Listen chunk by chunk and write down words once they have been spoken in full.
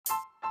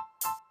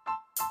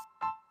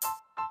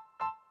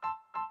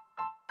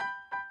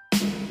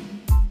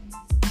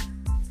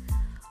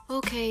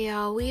Okay,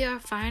 y'all, we are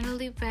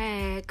finally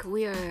back.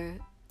 We are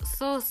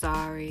so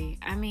sorry.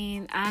 I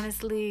mean,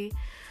 honestly,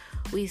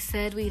 we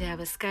said we'd have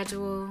a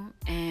schedule,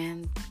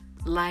 and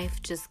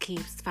life just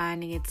keeps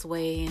finding its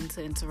way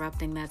into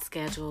interrupting that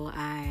schedule.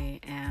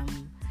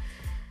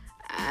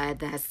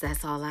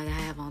 That's all I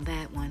have on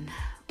that one.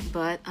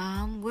 But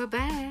we're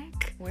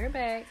back. We're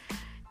back.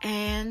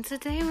 And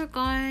today we're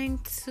going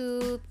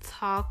to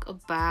talk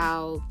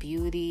about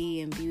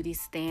beauty and beauty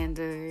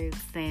standards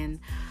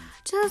and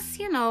just,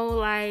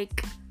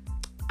 like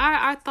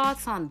our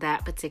thoughts on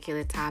that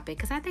particular topic,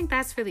 because I think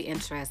that's really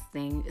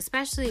interesting,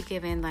 especially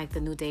given like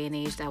the new day and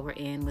age that we're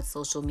in with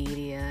social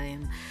media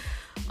and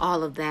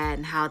all of that,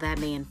 and how that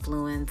may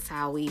influence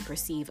how we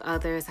perceive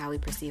others, how we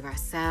perceive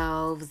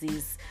ourselves,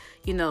 these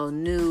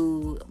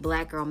new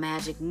Black Girl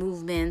Magic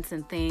movements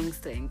and things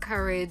to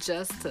encourage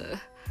us to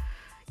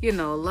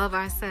love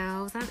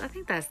ourselves. I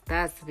think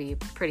that's to be a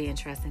pretty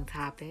interesting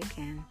topic,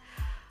 and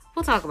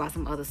we'll talk about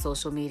some other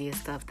social media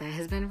stuff that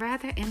has been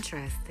rather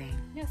interesting.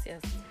 Yes.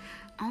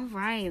 All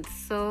right,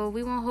 so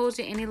we won't hold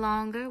you any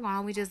longer. Why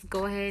don't we just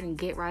go ahead and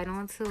get right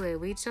on to it?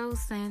 We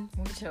chosen.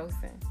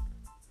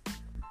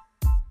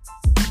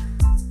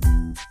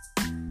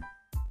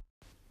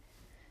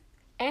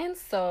 And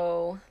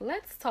so,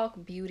 let's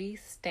talk beauty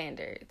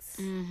standards.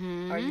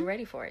 Mm-hmm. Are you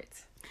ready for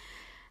it?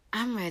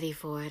 I'm ready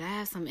for it. I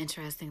have some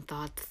interesting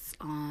thoughts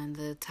on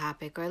the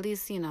topic, or at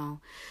least,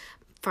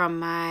 from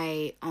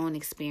my own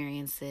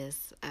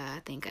experiences. I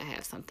think I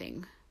have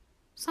something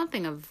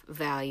of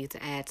value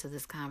to add to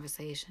this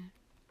conversation.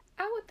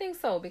 I would think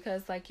so,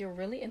 because you're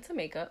really into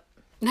makeup.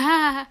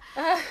 That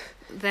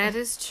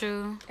is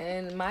true.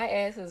 And my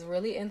ass is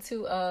really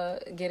into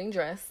getting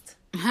dressed.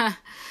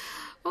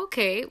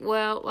 Okay,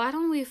 well, why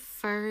don't we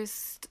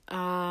first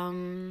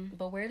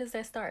But where does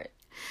that start?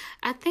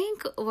 I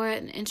think where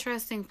an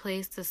interesting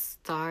place to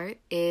start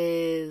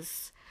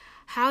is,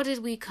 how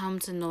did we come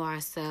to know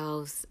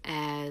ourselves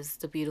as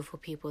the beautiful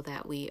people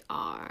that we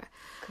are?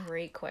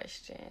 Great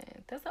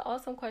question. That's an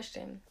awesome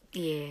question.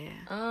 Yeah.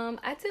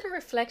 I did a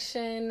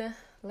reflection,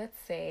 let's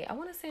say, I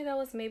want to say that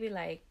was maybe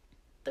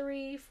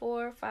 3,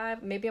 4,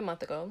 5, maybe a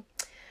month ago.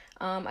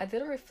 I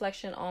did a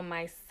reflection on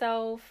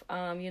myself.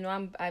 I've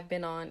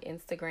been on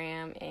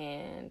Instagram,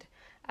 and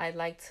I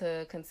like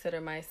to consider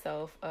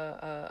myself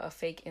a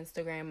fake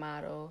Instagram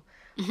model,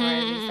 or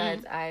at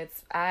least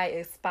I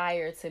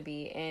aspire to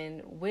be.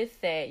 And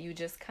with that, you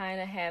just kind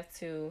of have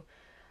to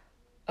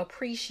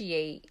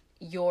appreciate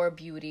your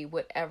beauty,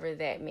 whatever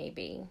that may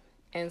be.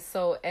 And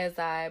so as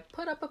I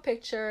put up a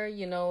picture,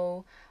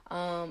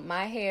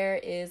 my hair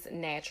is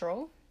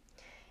natural.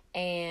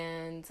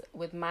 And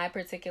with my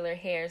particular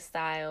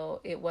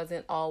hairstyle, it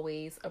wasn't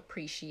always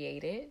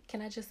appreciated.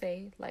 Can I just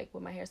say,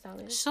 what my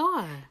hairstyle is? Sure.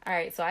 All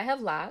right, so I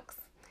have locks.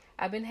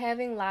 I've been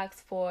having locks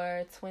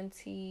for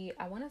 22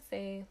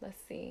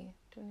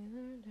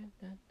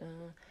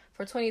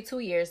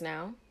 years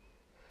now.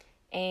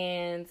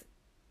 And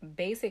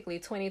basically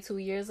 22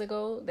 years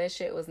ago, that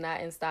shit was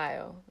not in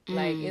style.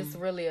 It's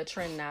really a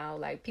trend now.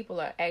 People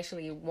are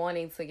actually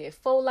wanting to get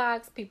faux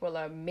locks. People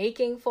are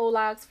making faux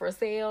locks for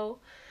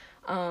sale.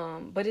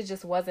 But it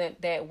just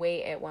wasn't that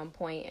way at one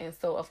point. And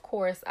so of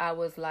course I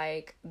was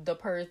the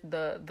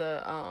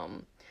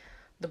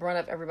brunt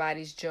of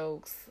everybody's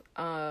jokes.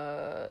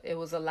 It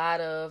was a lot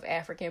of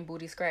African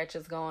booty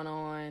scratches going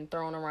on,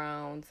 thrown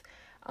around.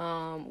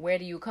 Where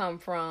do you come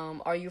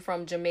from? Are you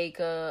from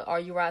Jamaica?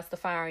 Are you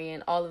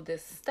Rastafarian? All of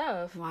this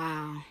stuff.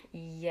 Wow.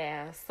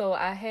 Yeah. So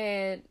I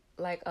had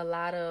a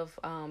lot of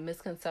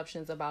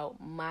misconceptions about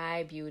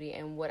my beauty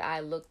and what I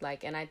looked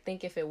like. And I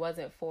think if it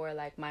wasn't for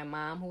my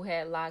mom, who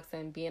had locks,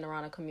 and being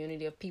around a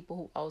community of people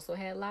who also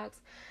had locks,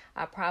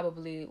 I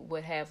probably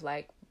would have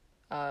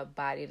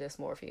body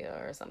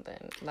dysmorphia or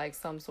something,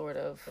 some sort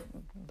of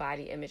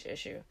body image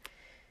issue.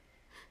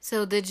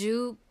 So did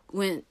you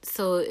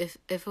if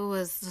it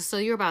was, so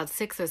you're about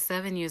 6 or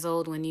 7 years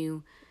old when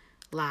you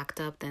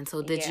locked up then.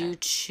 So did you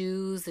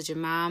choose, did your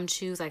mom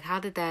choose? How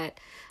did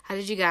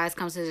you guys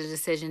come to the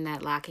decision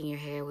that locking your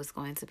hair was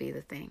going to be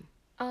the thing?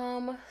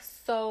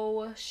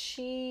 So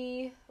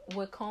she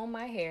would comb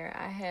my hair.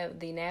 I have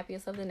the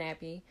nappiest of the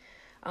nappy.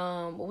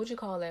 What would you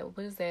call that?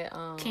 What is that?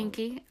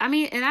 Kinky. I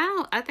mean, and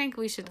I think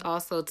we should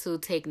also too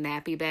take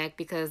nappy back,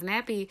 because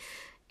nappy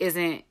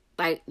isn't,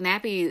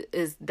 nappy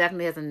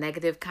definitely has a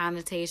negative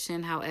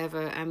connotation.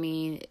 However, I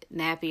mean,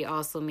 nappy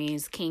also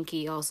means,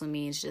 kinky also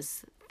means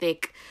just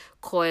thick,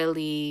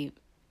 coily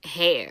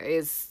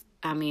hair.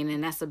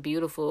 And that's a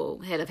beautiful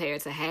head of hair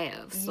to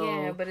have. So,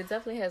 yeah, but it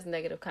definitely has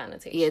negative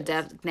connotations. Yeah,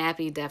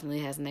 nappy definitely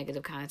has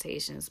negative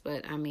connotations.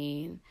 But I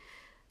mean,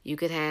 you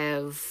could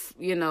have,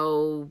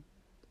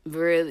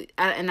 really,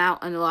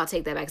 I'll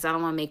take that back, because I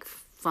don't want to make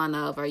fun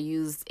of or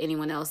use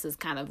anyone else's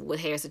kind of with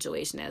hair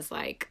situation as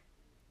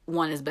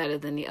one is better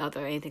than the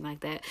other or anything like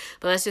that.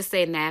 But let's just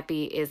say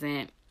nappy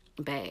isn't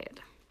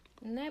bad.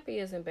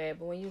 Nappy isn't bad,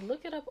 but when you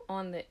look it up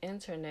on the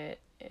internet,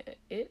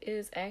 it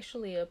is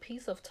actually a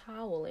piece of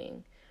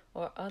toweling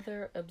or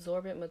other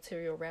absorbent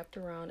material wrapped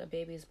around a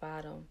baby's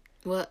bottom.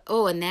 What?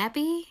 Oh, a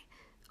nappy?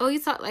 Oh, you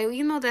thought like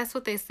that's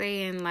what they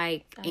say in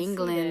like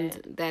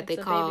England that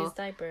it's baby's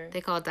diaper.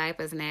 They call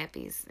diapers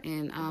nappies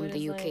in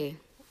the UK. Like,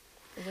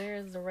 where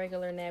is the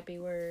regular nappy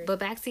word? But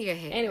back to your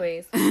hair.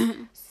 Anyways,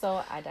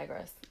 so I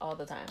digress all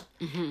the time.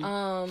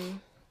 Mm-hmm.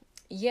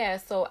 Yeah.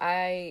 So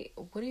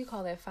what do you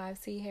call that?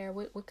 5C hair.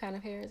 What kind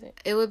of hair is it?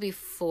 It would be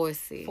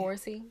 4C.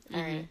 4C.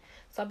 All right.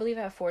 So I believe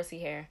I have 4C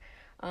hair.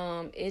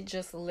 It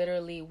just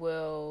literally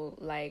will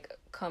like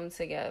come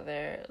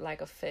together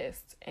like a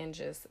fist and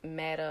just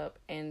mat up,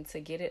 and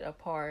to get it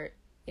apart,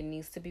 it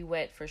needs to be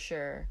wet for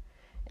sure.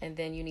 And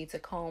then you need to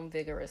comb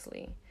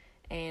vigorously.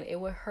 And it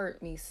would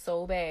hurt me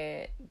so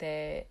bad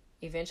that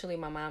eventually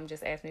my mom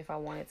just asked me if I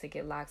wanted to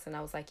get locks. And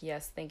I was like,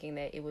 yes, thinking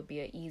that it would be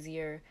an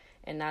easier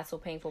and not so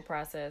painful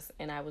process.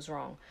 And I was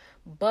wrong.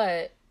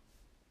 But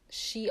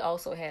she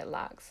also had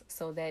locks.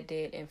 So that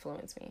did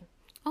influence me.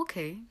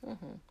 Okay.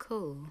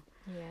 Cool.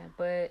 Yeah,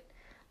 but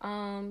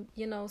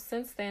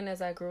since then,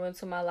 as I grew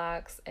into my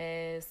locks,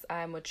 as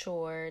I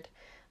matured,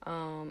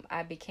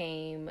 I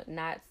became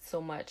not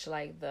so much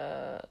like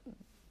the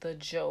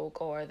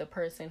joke or the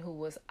person who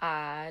was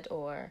odd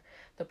or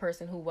the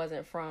person who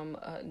wasn't from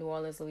New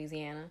Orleans,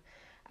 Louisiana.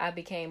 I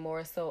became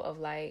more so of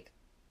like,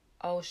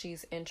 oh,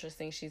 she's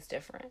interesting, she's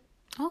different.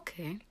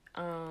 Okay.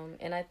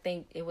 And I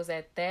think it was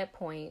at that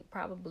point,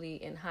 probably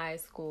in high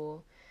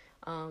school,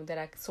 that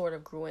I sort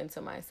of grew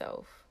into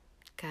myself.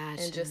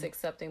 Gotcha. And just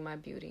accepting my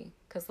beauty.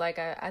 Because, like,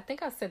 I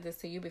think I said this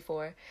to you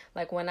before.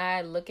 Like, when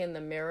I look in the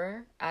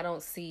mirror, I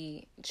don't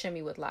see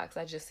Chimmy with locks.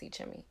 I just see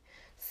Chimmy.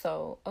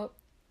 So,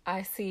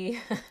 I see.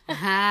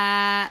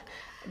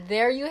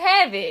 There you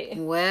have it.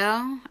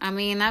 Well, I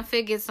mean, I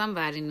figured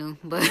somebody knew.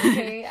 But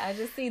okay, I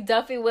just see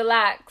Duffy with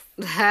locks.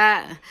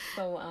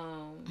 So,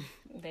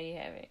 there you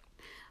have it.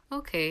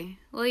 Okay.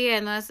 Well, yeah,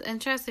 no, it's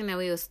interesting that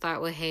we would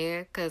start with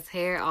hair. Because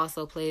hair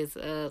also plays,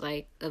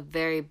 a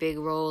very big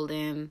role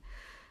in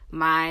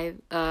my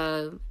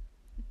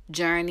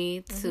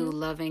journey to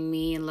loving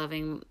me and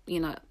loving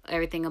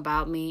everything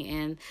about me.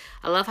 And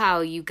I love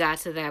how you got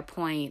to that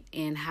point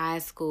in high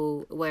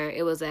school, where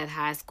it was at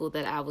high school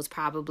that I was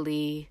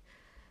probably,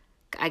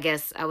 I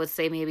guess I would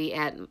say, maybe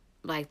at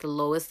like the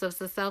lowest of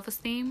the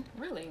self-esteem.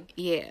 Really?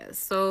 Yeah.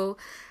 So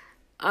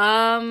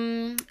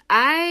I,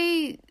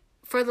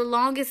 for the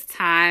longest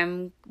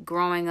time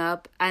growing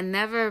up, I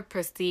never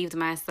perceived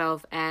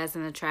myself as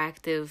an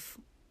attractive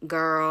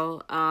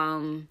girl.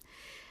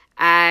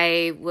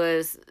 I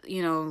was,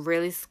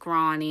 really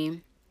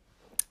scrawny,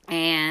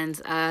 and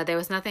there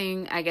was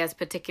nothing, I guess,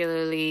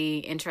 particularly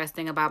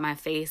interesting about my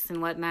face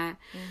and whatnot.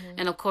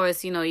 And of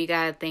course, you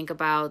got to think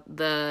about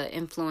the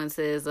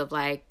influences of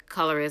like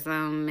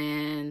colorism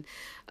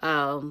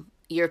and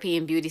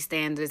European beauty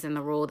standards and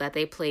the role that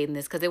they played in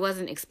this, because it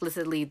wasn't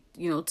explicitly,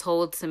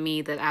 told to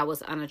me that I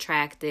was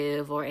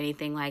unattractive or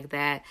anything like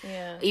that.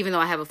 Yeah. Even though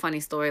I have a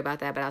funny story about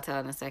that, but I'll tell it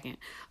in a second.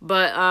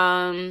 But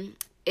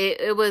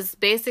it was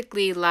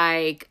basically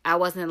like I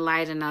wasn't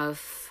light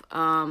enough.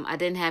 I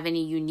didn't have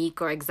any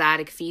unique or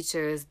exotic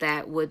features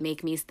that would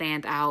make me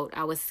stand out.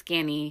 I was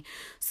skinny.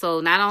 So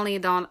not only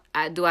do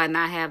I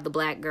not have the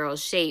black girl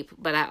shape,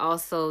 but I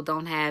also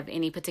don't have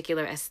any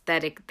particular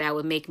aesthetic that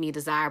would make me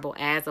desirable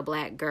as a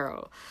black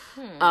girl.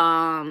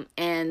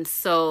 And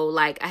so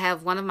like I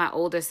have one of my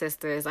older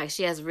sisters, like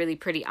she has really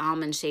pretty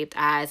almond shaped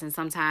eyes. And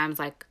sometimes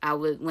like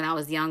when I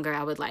was younger,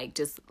 I would like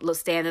just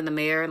stand in the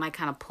mirror and like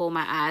kind of pull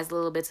my eyes a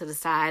little bit to the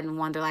side and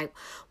wonder like,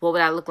 what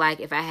would I look like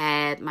if I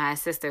had my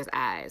sister's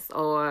eyes?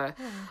 Or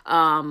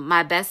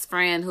my best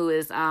friend, who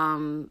is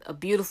a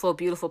beautiful,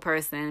 beautiful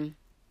person,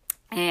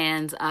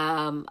 and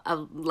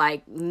I've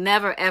like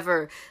never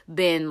ever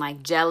been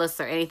like jealous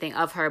or anything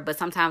of her, but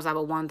sometimes I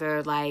would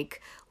wonder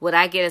like, would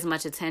I get as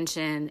much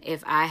attention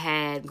if I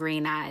had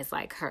green eyes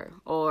like her,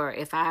 or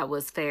if I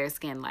was fair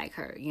skinned like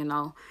her,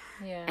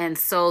 Yeah. And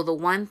so the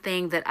one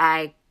thing that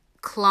I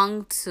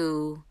clung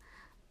to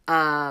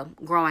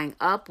growing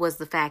up was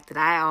the fact that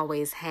I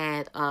always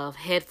had a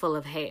head full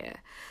of hair.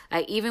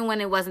 Like even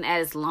when it wasn't at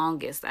its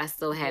longest, I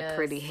still had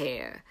pretty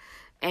hair.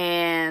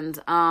 And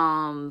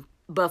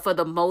but for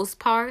the most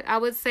part, I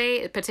would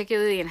say,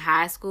 particularly in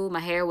high school, my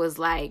hair was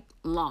like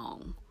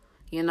long,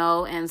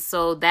 and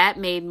so that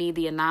made me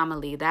the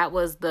anomaly. That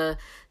was the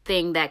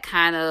thing that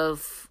kind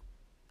of,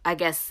 I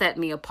guess, set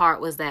me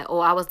apart, was that,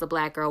 I was the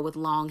black girl with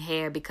long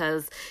hair,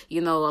 because, a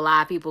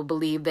lot of people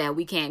believe that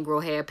we can't grow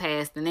hair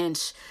past an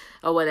inch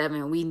or whatever,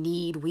 and we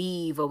need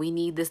weave, or we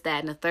need this,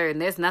 that, and the third.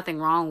 And there's nothing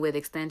wrong with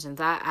extensions.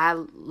 I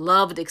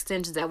loved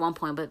extensions at one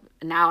point, but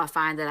now I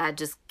find that I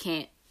just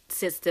can't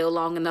sit still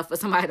long enough for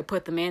somebody to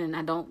put them in, and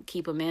I don't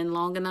keep them in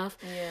long enough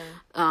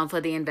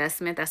for the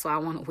investment. That's why I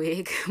want a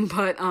wig.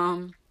 But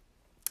I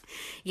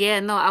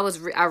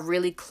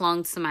really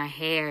clung to my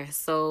hair.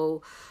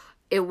 So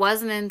it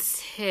wasn't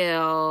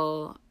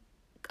until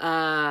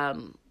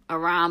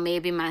around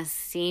maybe my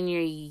senior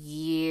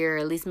year,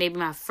 at least maybe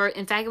my first,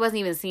 in fact, it wasn't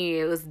even senior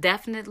year. It was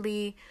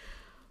definitely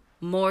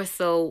more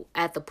so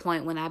at the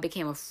point when I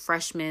became a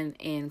freshman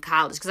in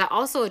college. Because I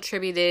also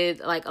attributed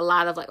like a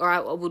lot of like, or I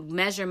would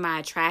measure my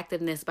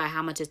attractiveness by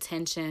how much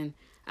attention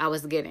I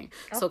was getting.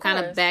 So Of kind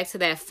of course. back to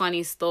that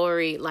funny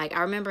story. Like,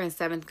 I remember in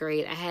 7th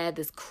grade, I had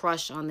this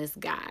crush on this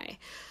guy.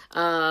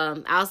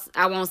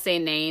 I won't say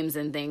names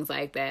and things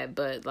like that,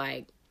 but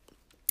like,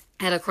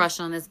 had a crush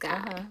on this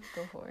guy.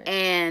 Go for it.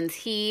 And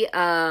he,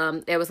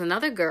 there was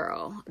another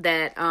girl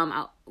that,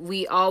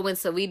 we all went,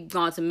 so we'd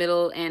gone to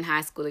middle and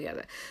high school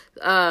together.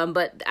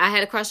 But I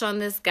had a crush on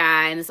this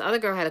guy, and this other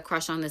girl had a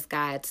crush on this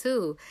guy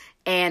too.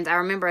 And I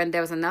remember, and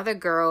there was another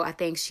girl, I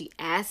think she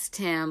asked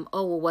him,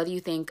 oh, well, what do you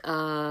think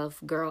of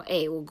girl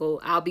A?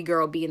 I'll be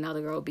girl B,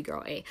 another girl will be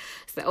girl A.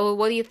 So, oh,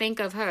 what do you think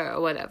of her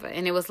or whatever?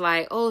 And it was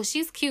like, oh,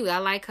 she's cute, I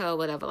like her or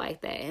whatever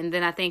like that. And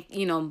then I think,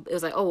 it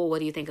was like, oh, well, what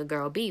do you think of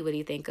girl B? What do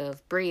you think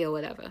of Bree or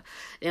whatever? And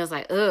it was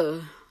like,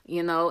 ugh,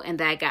 and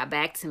that got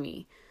back to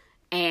me.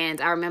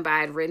 And I remember I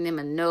had written him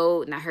a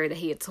note, and I heard that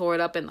he had tore it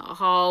up in the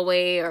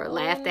hallway or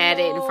laughed at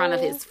it in front of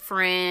his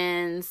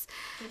friends.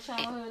 The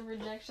childhood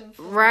rejection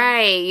story.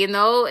 Right,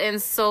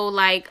 and so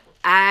like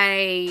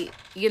I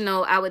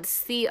would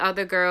see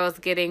other girls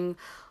getting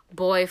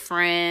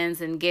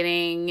boyfriends and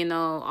getting,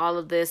 all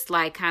of this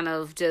like kind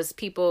of just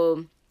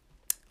people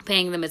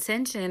paying them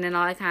attention and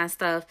all that kind of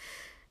stuff.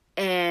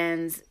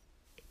 And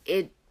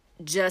I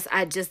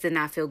just did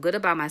not feel good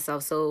about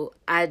myself. So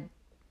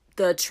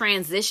the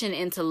transition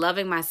into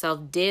loving myself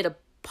did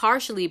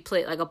partially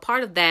play, like a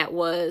part of that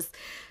was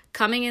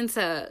coming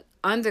into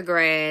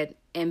undergrad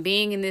and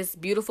being in this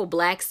beautiful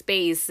black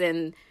space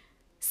and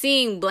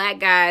seeing black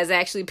guys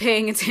actually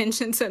paying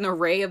attention to an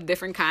array of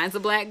different kinds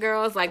of black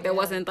girls. Like there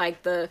wasn't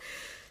like the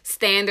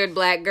standard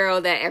black girl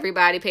that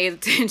everybody pays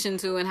attention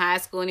to in high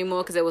school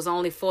anymore because it was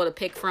only 4 to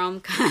pick from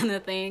kind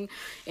of thing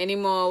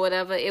anymore or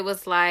whatever. It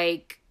was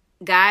like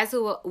guys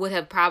who I would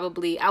have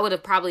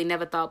probably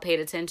never thought paid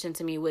attention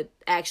to me would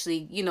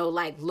actually,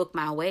 like look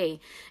my way.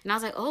 And I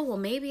was like, oh, well,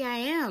 maybe I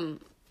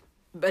am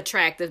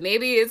attractive.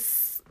 Maybe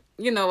it's,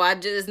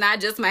 it's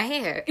not just my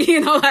hair,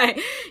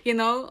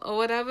 or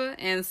whatever.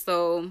 And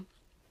so,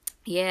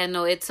 yeah,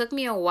 no, it took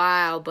me a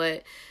while,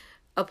 but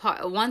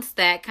once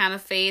that kind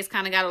of phase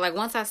kind of got, like,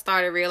 once I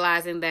started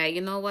realizing that, you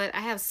know what,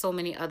 I have so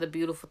many other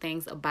beautiful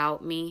things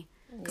about me.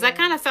 Because I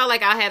kind of felt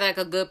like I had, like,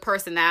 a good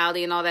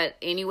personality and all that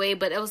anyway.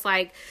 But it was,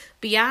 like,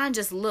 beyond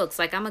just looks.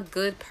 Like, I'm a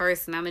good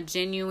person. I'm a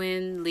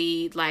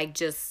genuinely, like,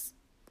 just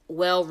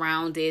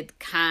well-rounded,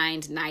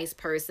 kind, nice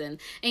person.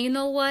 And you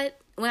know what?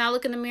 When I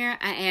look in the mirror,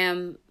 I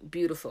am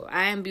beautiful.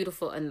 I am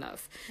beautiful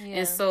enough. Yeah.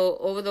 And so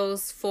over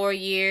those 4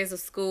 years of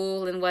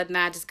school and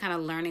whatnot, just kind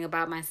of learning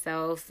about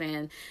myself.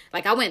 And,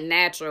 like, I went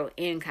natural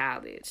in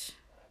college.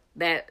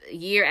 That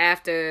year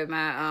after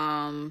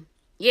my,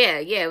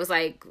 it was,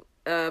 like...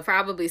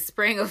 probably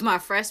spring of my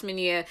freshman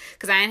year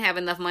because I didn't have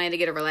enough money to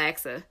get a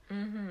relaxer.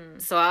 Mm-hmm.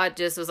 So I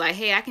just was like,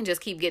 hey, I can just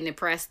keep getting it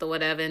pressed or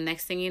whatever. And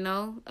next thing you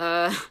know,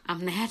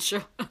 I'm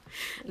natural.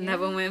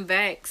 Never went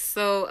back.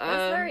 So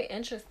that's very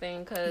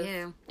interesting because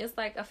it's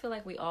like I feel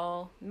like we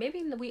all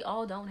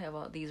don't have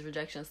all these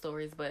rejection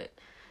stories, but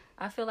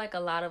I feel like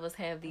a lot of us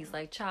have these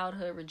like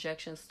childhood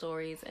rejection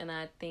stories, and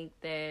I think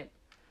that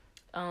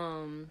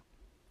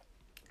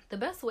the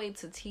best way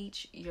to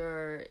teach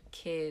your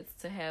kids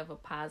to have a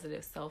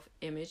positive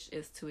self-image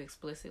is to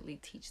explicitly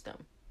teach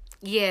them.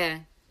 Yeah.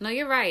 No,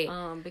 you're right.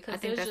 Because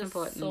there's just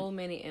important. So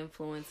many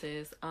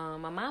influences.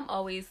 My mom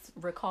always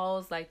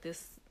recalls like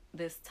this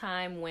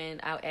time when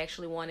I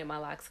actually wanted my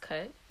locks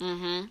cut.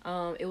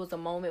 Mm-hmm. It was a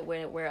moment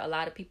where a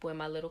lot of people in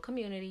my little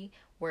community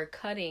were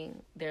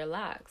cutting their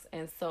locks.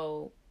 And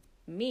so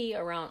me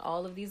around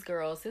all of these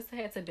girls, this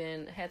had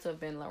to have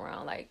been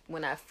around like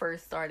when I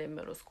first started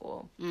middle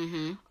school.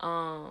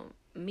 Mm-hmm.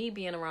 Me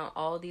being around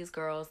all these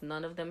girls,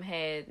 none of them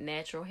had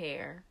natural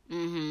hair,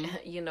 mm-hmm.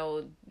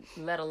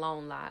 Let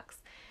alone locks.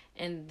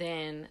 And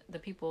then the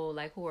people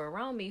like who were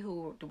around me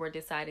who were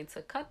deciding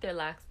to cut their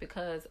locks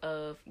because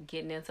of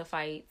getting into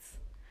fights,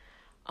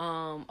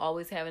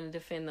 always having to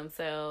defend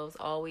themselves,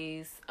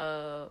 always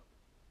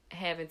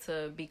having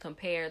to be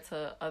compared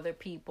to other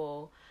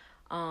people,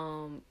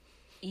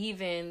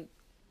 even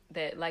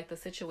that like the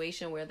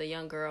situation where the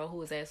young girl who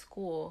was at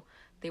school,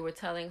 they were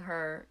telling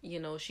her,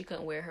 she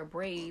couldn't wear her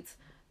braids.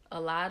 A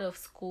lot of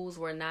schools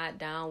were not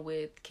down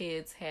with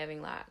kids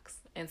having locks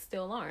and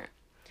still aren't.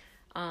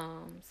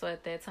 So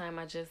at that time,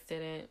 I just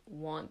didn't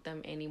want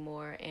them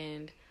anymore.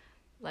 And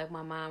like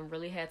my mom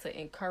really had to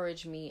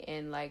encourage me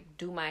and like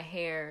do my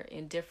hair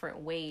in different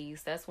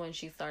ways. That's when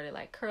she started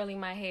like curling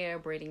my hair,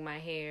 braiding my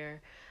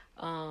hair,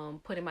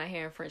 putting my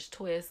hair in French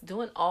twists,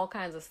 doing all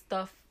kinds of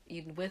stuff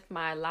with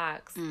my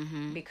locks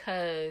mm-hmm.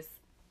 because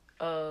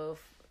of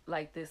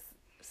like this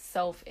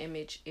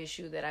self-image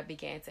issue that I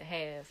began to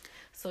have.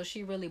 So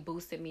she really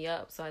boosted me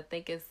up. So I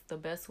think it's the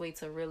best way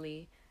to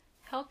really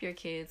help your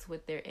kids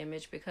with their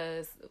image,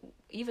 because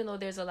even though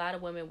there's a lot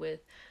of women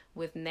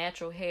with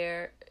natural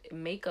hair,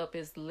 makeup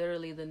is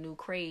literally the new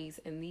craze,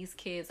 and these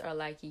kids are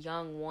like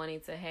young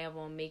wanting to have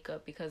on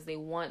makeup because they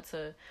want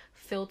to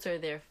filter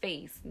their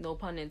face, no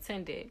pun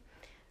intended,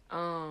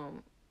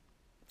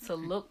 to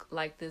look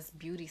like this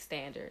beauty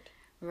standard.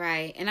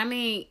 Right. And I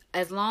mean,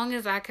 as long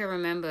as I can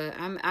remember,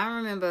 I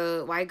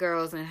remember white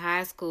girls in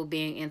high school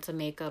being into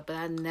makeup, but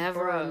I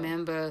never Bruh.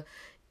 remember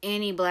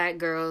any black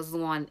girls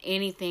want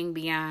anything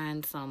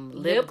beyond some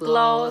lip Lip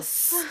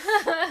gloss.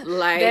 gloss.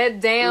 Like that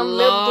damn Lord,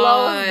 lip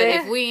gloss.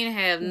 if we didn't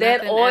have that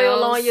nothing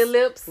oil else, on your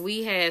lips.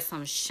 we had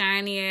some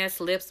shiny ass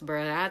lips,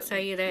 bro. I'll tell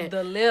you that.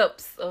 The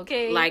lips,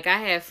 okay? Like, I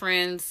had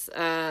friends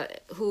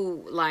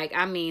who, like,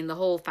 I mean, the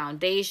whole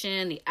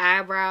foundation, the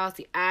eyebrows,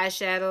 the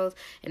eyeshadows,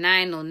 and I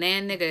ain't no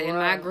nan nigga in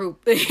my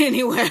group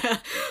anywhere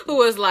who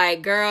was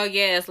like, girl,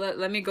 yes,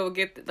 let me go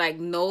get, like,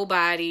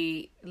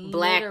 nobody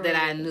black that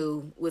I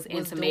knew was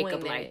into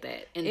makeup like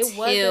that. It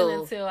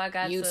wasn't until I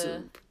got YouTube.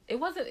 to... It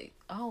wasn't...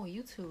 Oh,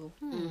 YouTube.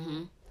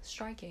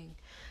 Striking.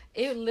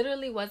 It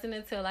literally wasn't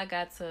until I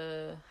got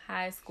to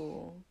high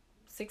school,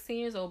 16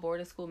 years old,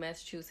 boarding school,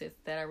 Massachusetts,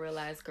 that I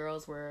realized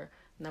girls were,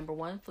 number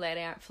one, flat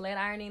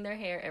ironing their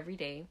hair every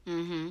day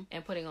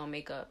and putting on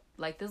makeup.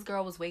 Like, this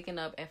girl was waking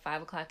up at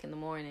 5 o'clock in the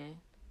morning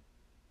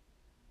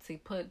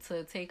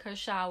to take her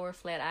shower,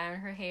 flat iron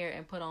her hair,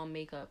 and put on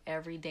makeup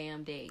every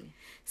damn day.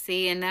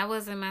 See, and that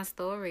wasn't my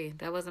story.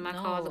 That wasn't my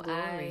call to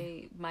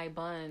glory. My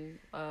bun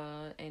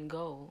and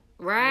go.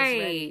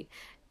 Right.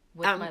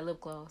 With my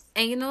lip gloss.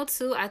 And you know,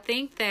 too, I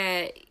think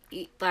that,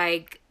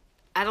 like,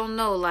 I don't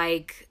know,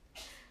 like,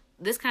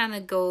 this kind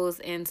of goes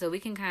into, we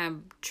can kind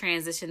of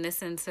transition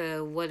this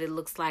into what it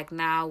looks like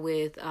now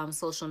with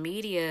social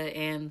media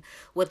and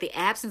what the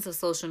absence of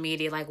social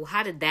media, like,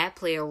 how did that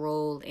play a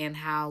role in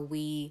how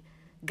we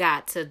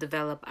got to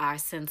develop our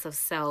sense of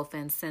self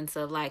and sense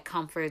of, like,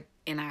 comfort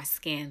in our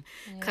skin?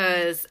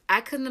 Because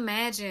I couldn't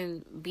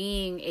imagine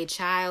being a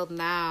child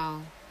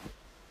now,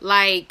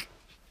 like,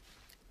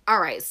 all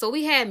right, so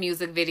we had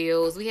music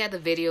videos, we had the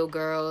video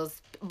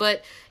girls,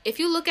 but if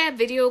you look at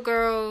video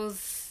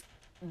girls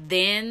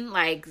then,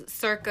 like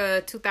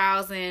circa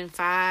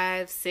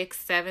 2005, 6,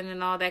 7,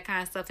 and all that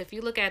kind of stuff, if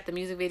you look at the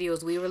music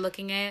videos we were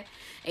looking at,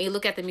 and you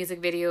look at the music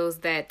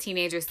videos that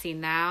teenagers see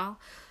now,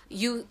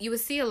 you would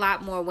see a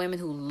lot more women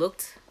who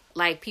looked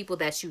like people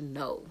that you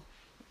know.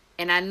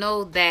 And I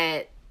know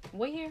that...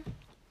 What year?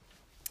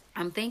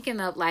 I'm thinking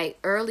of, like,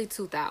 early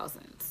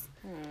 2000s.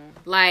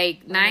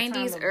 Like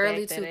 90s,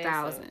 early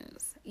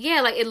 2000s.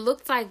 Yeah, like, it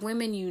looked like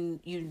women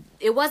you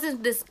it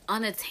wasn't this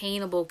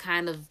unattainable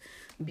kind of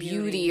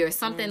beauty or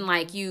something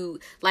like you,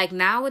 like,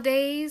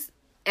 nowadays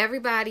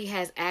everybody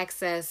has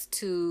access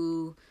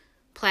to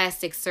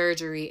plastic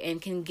surgery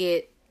and can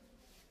get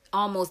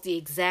almost the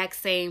exact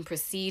same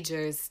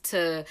procedures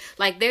to,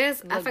 like,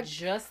 there's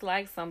just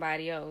like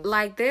somebody else.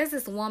 Like, there's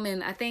this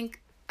woman, I think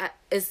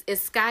is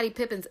Scottie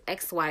Pippen's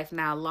ex-wife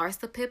now,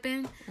 Larsa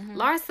Pippen.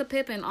 Larsa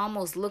Pippen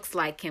almost looks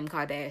like Kim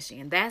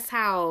Kardashian. That's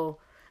how,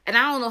 and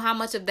I don't know how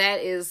much of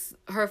that is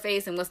her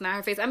face and what's not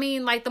her face. I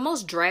mean, like, the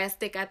most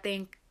drastic, I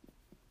think,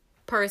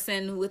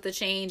 person with the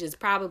change is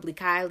probably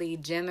Kylie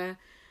Jenner.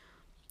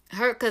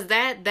 Her, because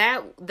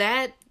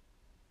that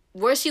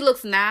where she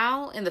looks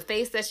now and the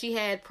face that she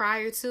had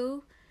prior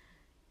to,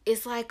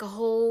 it's like a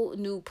whole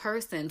new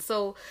person.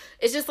 So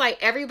it's just like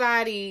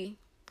everybody...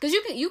 Because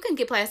you can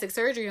get plastic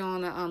surgery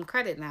on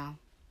credit now.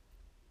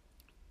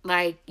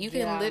 Like, you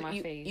can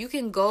you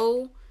can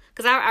go...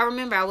 Because I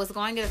remember I was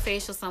going to get a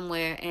facial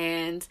somewhere,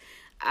 and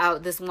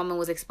this woman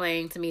was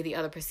explaining to me the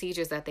other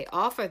procedures that they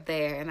offered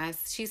there, and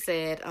she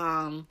said,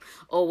 oh,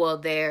 well,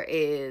 there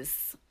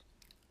is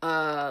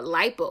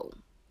lipo.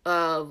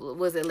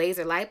 Was it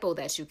laser lipo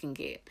that you can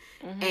get?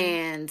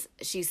 And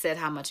she said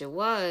how much it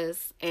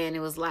was, and it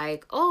was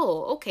like,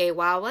 oh, okay,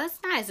 wow, well, that's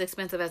not as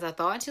expensive as I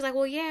thought. And she's like,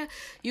 well, yeah,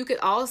 you could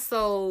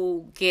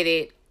also get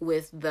it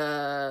with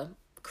the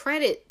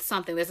credit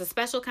something. There's a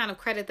special kind of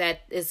credit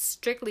that is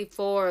strictly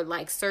for,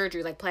 like,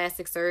 surgery, like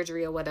plastic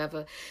surgery or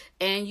whatever,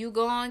 and you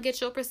go on and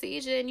get your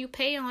procedure and you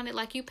pay on it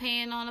like you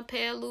paying on a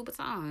pair of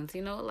Louboutins,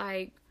 you know,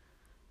 like,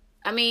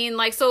 I mean,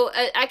 like, so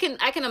I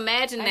can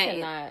imagine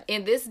that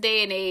in this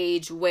day and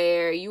age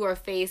where you are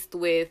faced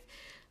with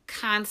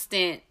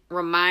constant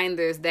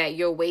reminders that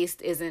your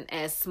waist isn't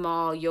as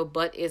small, your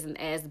butt isn't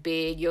as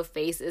big, your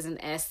face isn't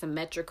as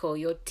symmetrical,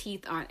 your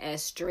teeth aren't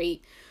as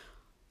straight.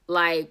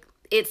 Like,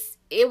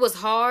 it was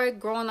hard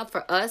growing up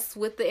for us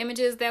with the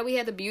images that we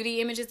had, the beauty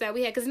images that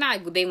we had, because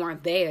not like they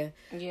weren't there.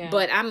 Yeah.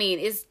 But I mean,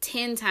 it's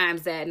 10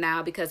 times that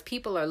now because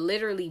people are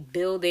literally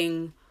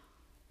building...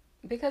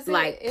 Because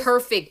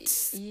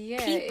perfect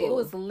people. It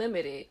was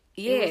limited.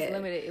 Yeah. It was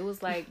limited. It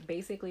was like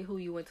basically who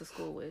you went to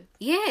school with.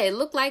 Yeah, it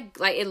looked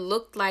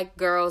like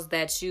girls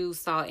that you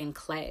saw in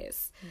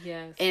class.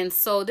 Yes. And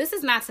so this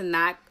is not to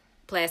knock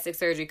plastic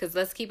surgery, because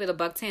let's keep it a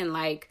 $110.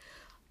 Like,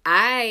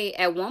 I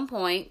at one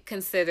point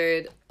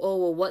considered, oh,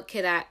 well, what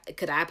could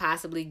I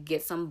possibly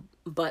get some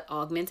butt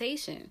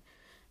augmentation?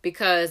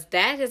 Because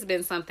that has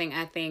been something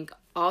I think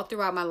all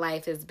throughout my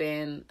life has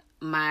been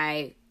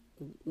my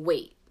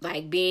weight.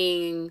 Like,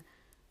 being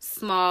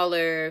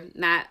smaller,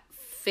 not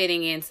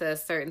fitting into a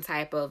certain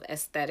type of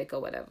aesthetic or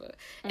whatever.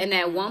 And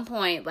at one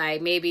point,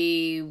 like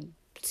maybe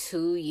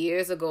 2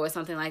 years ago or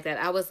something like that,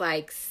 I was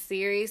like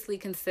seriously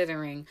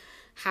considering,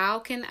 how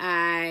can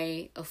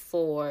I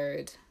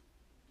afford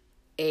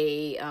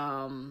a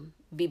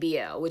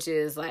BBL, which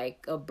is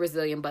like a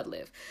Brazilian butt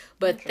lift.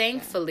 But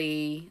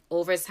thankfully,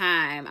 over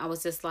time, I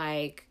was just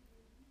like,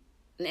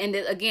 and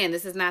again,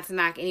 this is not to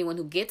knock anyone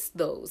who gets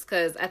those,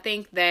 because I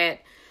think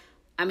that,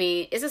 I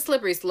mean, it's a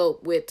slippery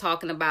slope with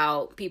talking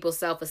about people's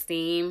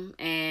self-esteem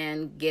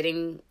and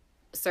getting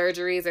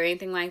surgeries or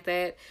anything like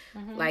that.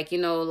 Like, you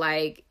know,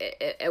 like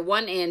at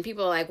one end,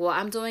 people are like, well,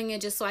 I'm doing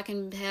it just so I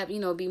can have, you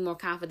know, be more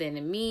confident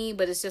in me.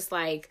 But it's just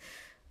like,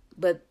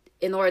 but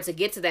in order to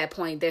get to that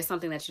point, there's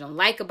something that you don't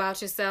like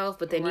about yourself,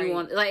 but then you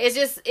want, like, it's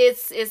just,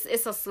 it's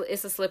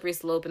a slippery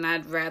slope, and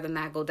I'd rather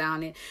not go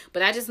down it.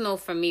 But I just know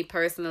for me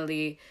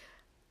personally,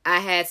 I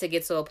had to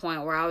get to a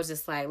point where I was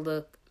just like,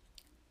 look,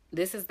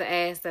 this is the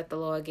ass that the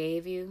Lord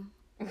gave you,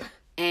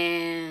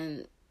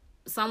 and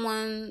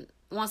someone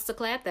wants to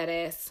clap that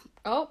ass.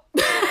 Oh,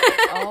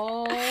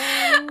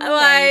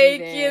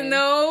 like, you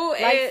know,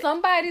 like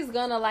somebody's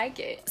gonna like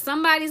it.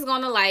 Somebody's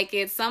gonna like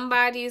it.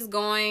 Somebody's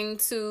going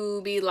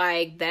to be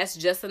like, that's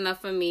just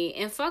enough for me.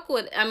 And fuck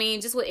what, I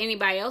mean, just what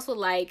anybody else would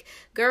like.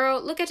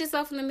 Girl, look at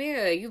yourself in the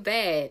mirror. You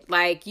bad.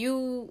 Like,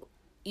 you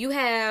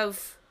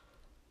have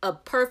a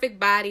perfect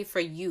body for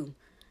you.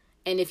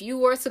 And if you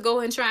were to go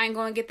and try and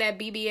go and get that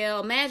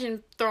BBL,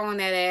 imagine throwing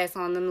that ass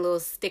on them little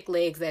stick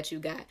legs that you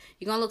got.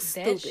 You're going to look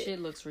stupid. That shit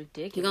looks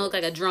ridiculous. You're going to look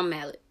like a drum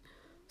mallet.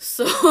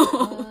 So,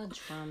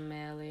 drum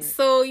mallet.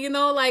 So, you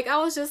know, like, I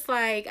was just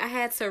like, I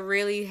had to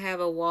really have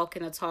a walk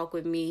and a talk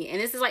with me.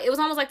 And this is like, it was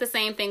almost like the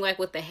same thing, like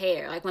with the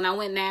hair. Like when I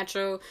went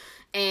natural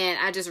and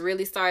I just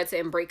really started to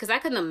embrace, because I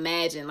couldn't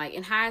imagine, like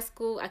in high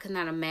school, I could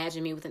not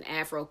imagine me with an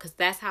afro, because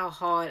that's how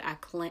hard I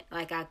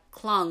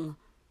clung.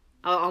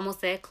 I almost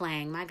said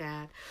clang, my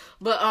God.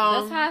 But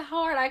that's how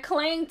hard I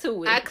clang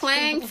to it. I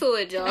clang to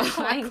it, y'all.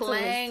 I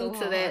clang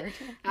to that.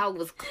 I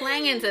was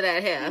clanging to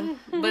that hair.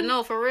 But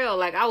no, for real,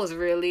 like I was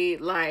really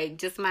like,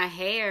 just my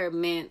hair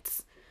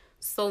meant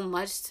so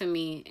much to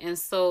me. And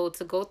so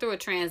to go through a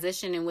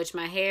transition in which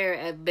my hair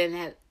had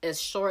been as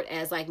short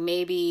as like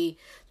maybe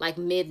like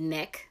mid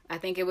neck. I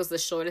think it was the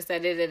shortest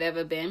that it had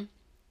ever been.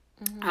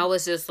 I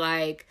was just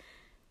like,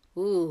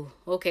 ooh,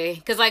 okay.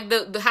 Because, like,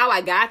 the how I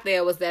got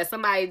there was that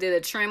somebody did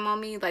a trim on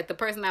me. Like, the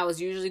person I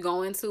was usually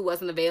going to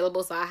wasn't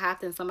available, so I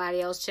hopped in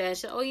somebody else's chat.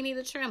 She said, oh, you need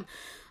a trim.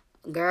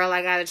 Girl,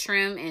 I got a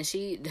trim,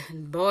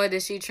 and boy,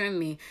 did she trim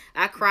me.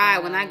 I cried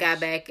when I got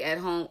back at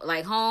home.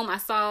 Like,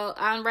 I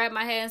unwrapped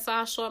my hair and saw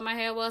how short my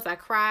hair was. I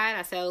cried.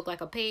 I said I looked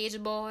like a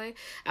page boy.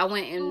 I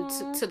went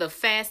into the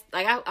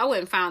I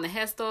went and found the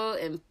hair store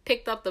and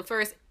picked up the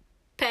first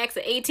packs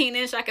of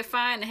 18-inch I could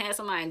find and had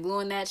somebody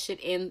gluing that shit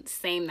in the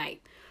same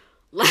night.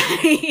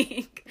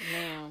 Like,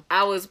 man.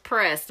 I was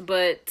pressed,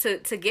 but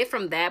to get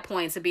from that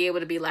point to be able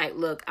to be like,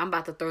 look, I'm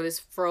about to throw this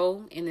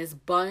fro in this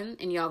bun,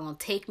 and y'all gonna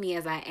take me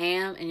as I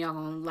am, and y'all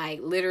gonna like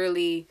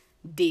literally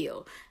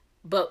deal.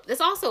 But it's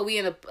also, we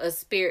in a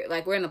spirit,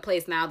 like we're in a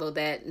place now though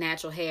that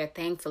natural hair,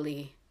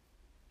 thankfully,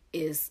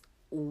 is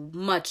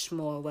much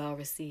more well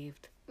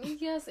received.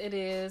 Yes, it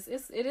is.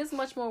 It is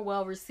much more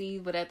well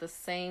received, but at the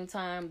same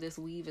time, this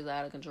weave is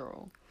out of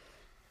control.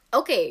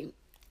 Okay.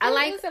 I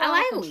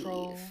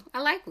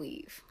like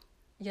weave.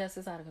 Yes,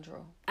 it's out of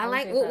control.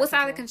 What's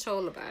out of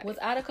control about it? What's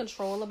out of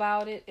control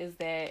about it is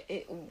that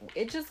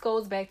it just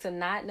goes back to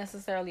not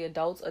necessarily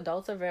adults.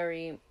 Adults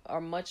are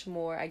much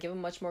more, I give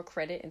them much more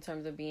credit in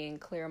terms of being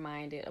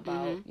clear-minded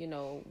about, you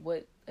know,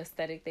 what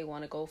aesthetic they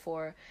want to go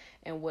for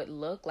and what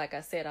look. Like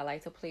I said, I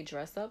like to play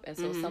dress up, and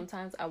so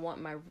sometimes I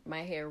want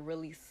my hair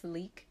really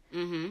sleek.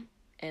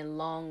 And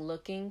long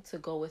looking to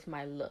go with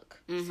my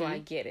look. So I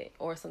get it.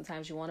 Or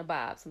sometimes you want a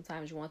bob.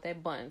 Sometimes you want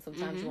that bun.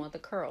 Sometimes you want the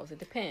curls. It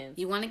depends.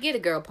 You want to get a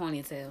girl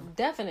ponytail.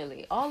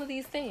 Definitely. All of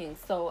these things.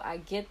 So I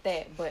get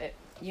that. But,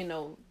 you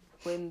know,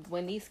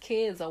 when these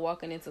kids are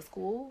walking into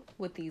school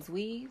with these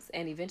weaves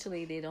and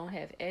eventually they don't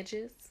have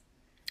edges.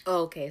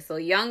 Okay, so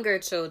younger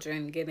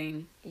children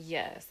getting...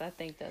 Yes, I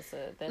think that's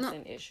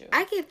an issue.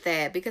 I get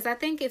that, because I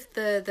think if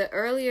the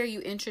earlier you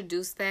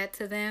introduce that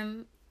to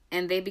them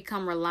and they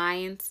become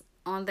reliant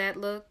on that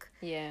look,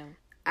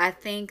 I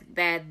think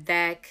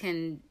that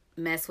can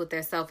mess with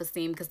their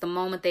self-esteem, because the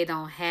moment they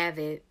don't have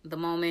it, the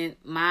moment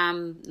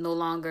mom no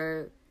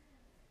longer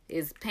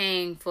is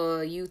paying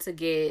for you to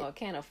get, or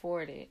can't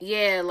afford it,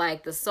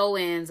 like the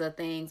sew-ins or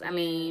things. I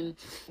mean,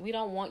 we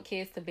don't want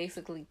kids to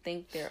basically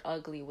think they're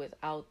ugly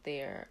without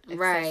their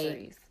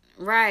accessories.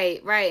 Right,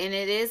 and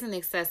it is an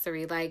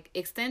accessory. Like,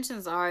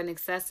 extensions are an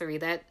accessory.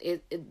 That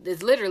it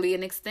is literally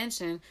an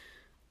extension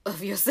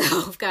of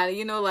yourself, kind of,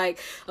 you know, like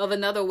of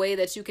another way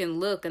that you can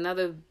look,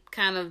 another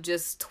kind of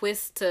just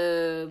twist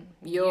to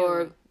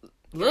your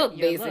look,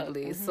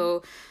 basically. Look.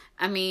 So,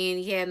 I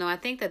mean, I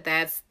think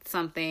that's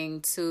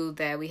something too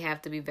that we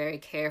have to be very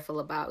careful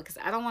about, because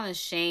I don't want to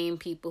shame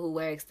people who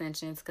wear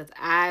extensions, because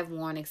I've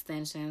worn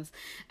extensions.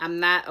 I'm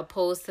not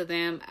opposed to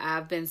them.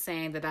 I've been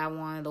saying that I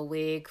wanted a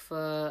wig for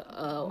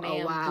a while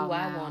do now.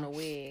 I want a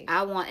wig?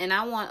 I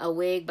want a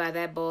wig by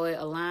that boy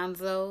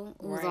Alonzo,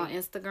 who's on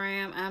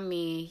Instagram. I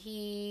mean,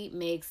 he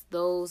makes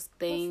those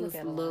things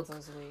look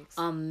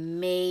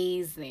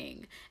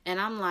amazing. And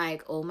I'm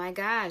like, oh my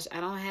gosh, I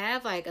don't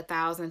have like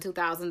 $1,000,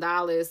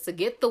 $2,000 to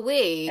get the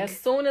wig. As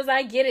soon as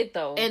I get it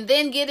though. And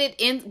then get it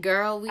in,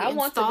 girl.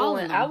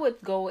 I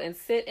would go and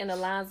sit in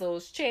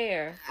Alonzo's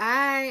chair.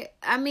 I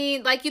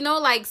mean, like, you know,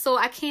 like, so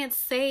I can't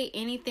say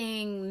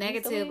anything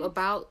negative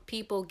about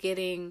people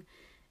getting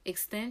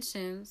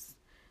extensions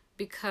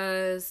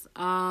because,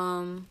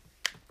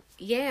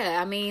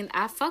 yeah, I mean,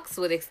 I fucks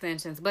with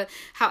extensions. But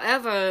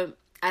however,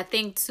 I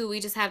think too, we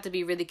just have to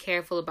be really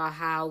careful about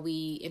how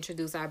we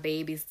introduce our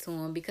babies to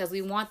them, because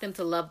we want them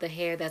to love the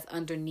hair that's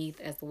underneath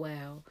as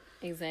well.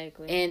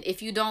 Exactly. And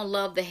if you don't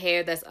love the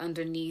hair that's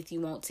underneath,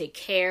 you won't take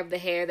care of the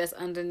hair that's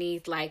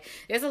underneath. Like,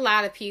 there's a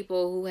lot of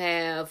people who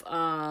have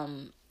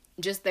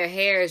just their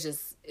hair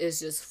is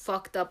just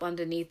fucked up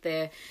underneath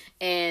there,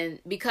 and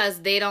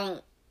because they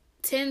don't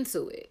tend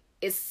to it,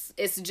 it's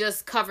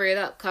just cover it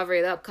up.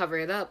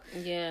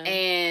 Yeah.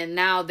 And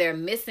now they're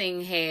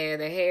missing hair.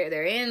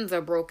 Their ends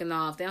are broken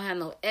off. They don't have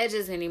no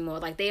edges anymore.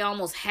 Like, they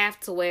almost have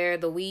to wear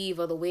the weave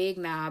or the wig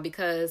now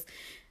because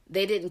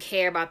they didn't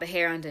care about the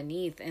hair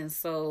underneath. And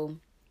so,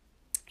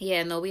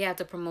 yeah, no, we have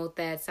to promote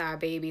that to our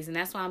babies. And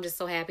that's why I'm just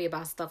so happy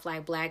about stuff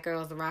like Black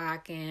Girls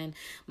Rock and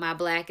My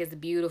Black is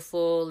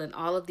Beautiful and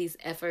all of these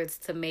efforts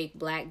to make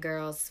Black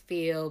girls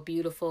feel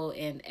beautiful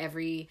in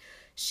every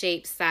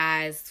shape,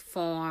 size,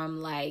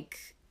 form.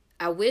 Like,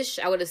 I wish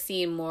I would have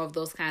seen more of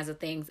those kinds of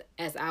things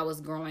as I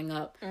was growing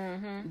up.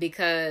 Mm-hmm.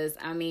 Because,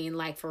 I mean,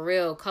 like, for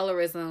real,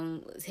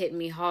 colorism was hitting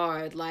me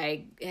hard.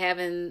 Like,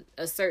 having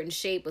a certain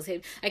shape was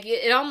hitting. Like,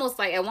 it almost,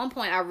 like, at one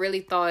point, I really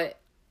thought,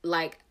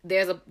 like,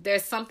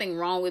 there's something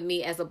wrong with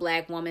me as a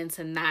Black woman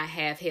to not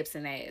have hips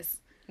and ass.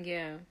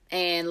 Yeah.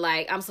 And,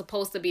 like, I'm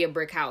supposed to be a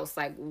brick house.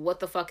 Like,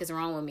 what the fuck is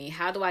wrong with me?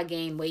 How do I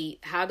gain weight?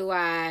 How do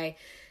I...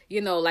 You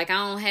know, like, I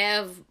don't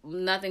have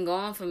nothing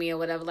going for me or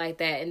whatever like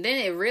that. And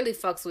then it really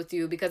fucks with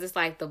you because it's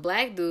like the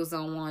Black dudes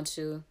don't want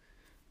you.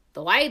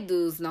 The white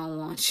dudes don't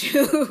want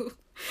you.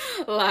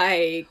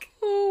 Like,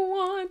 who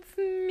wants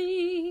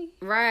me?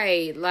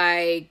 Right.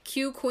 Like,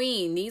 Q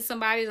Queen needs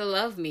somebody to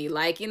love me.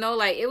 Like, you know,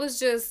 like, it was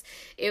just,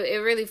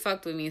 it really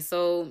fucked with me.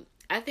 So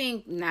I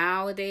think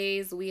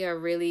nowadays we are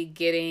really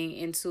getting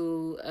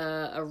into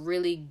a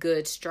really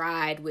good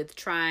stride with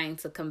trying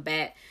to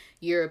combat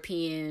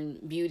European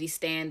beauty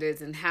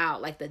standards and how,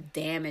 like, the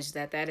damage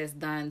that has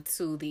done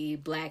to the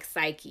Black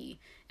psyche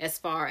as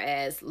far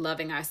as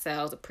loving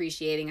ourselves,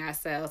 appreciating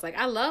ourselves. Like,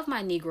 I love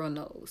my Negro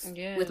nose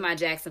with my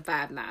Jackson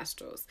 5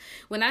 nostrils.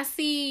 When I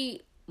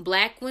see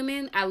Black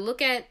women, I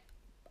look at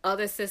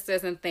other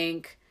sisters and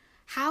think,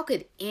 how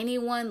could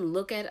anyone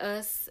look at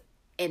us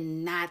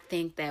and not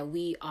think that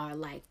we are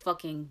like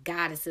fucking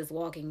goddesses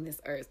walking this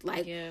earth?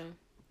 Like,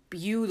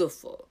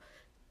 beautiful.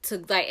 To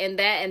like, and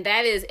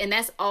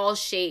that's all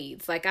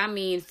shades. Like, I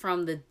mean,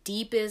 from the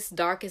deepest,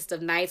 darkest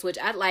of nights, which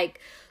I like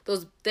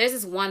those. There's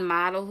this one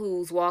model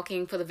who's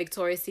walking for the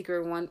Victoria's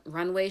Secret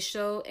runway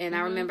show, and I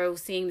remember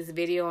seeing this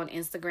video on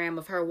Instagram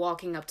of her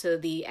walking up to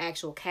the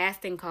actual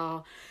casting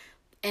call,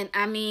 and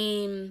I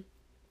mean,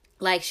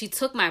 like, she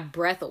took my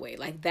breath away.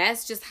 Like,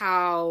 that's just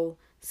how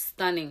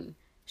stunning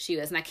she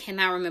was, and I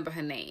cannot remember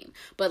her name,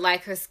 but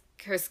like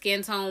her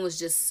skin tone was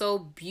just so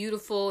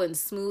beautiful and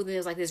smooth, and it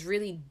was like this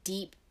really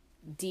deep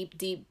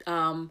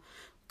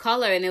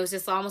color, and it was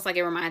just almost like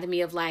it reminded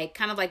me of like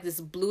kind of like this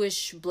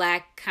bluish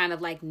black kind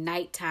of like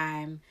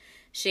nighttime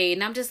shade.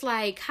 And I'm just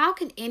like, how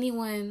can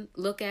anyone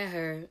look at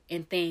her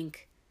and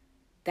think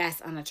that's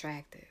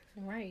unattractive?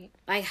 Right.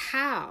 Like,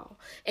 how?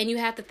 And you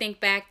have to think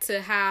back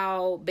to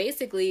how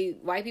basically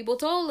white people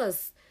told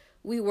us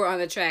we were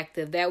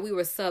unattractive, that we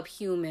were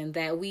subhuman,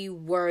 that we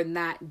were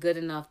not good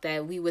enough,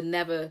 that we would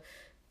never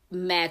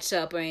match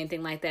up or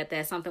anything like that,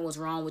 that something was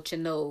wrong with your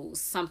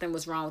nose, something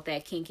was wrong with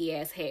that kinky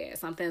ass hair,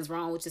 something's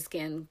wrong with your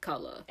skin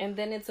color. And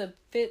then it's a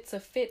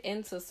fit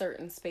into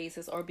certain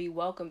spaces or be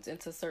welcomed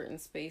into certain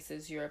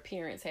spaces, your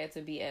appearance had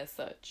to be as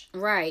such.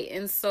 Right.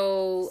 And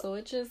so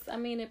it just, I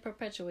mean, it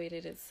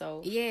perpetuated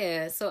itself.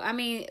 Yeah. So, I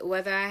mean,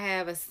 whether I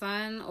have a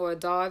son or a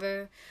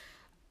daughter,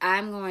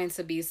 I'm going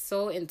to be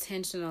so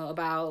intentional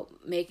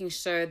about making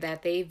sure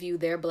that they view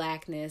their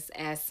Blackness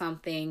as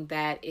something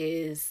that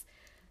is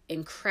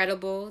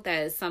incredible,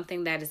 that is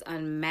something that is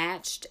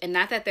unmatched, and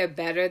not that they're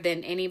better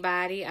than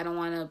anybody. I don't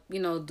want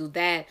to, do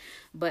that,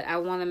 but I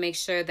want to make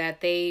sure that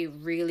they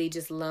really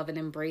just love and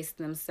embrace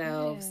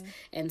themselves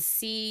and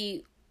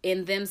see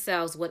in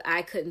themselves what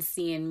I couldn't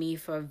see in me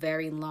for a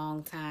very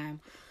long time.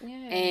 Yeah.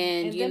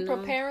 And then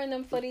preparing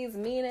them for these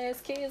mean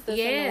ass kids that's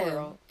in the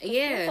world.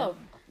 That's so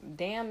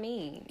damn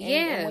mean.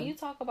 And when you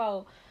talk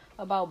about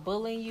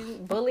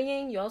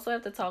bullying, you also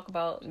have to talk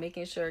about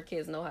making sure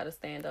kids know how to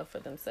stand up for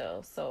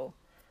themselves. So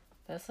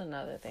that's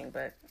another thing,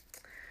 but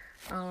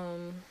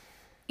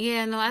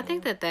Yeah, no, I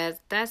think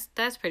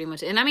that's pretty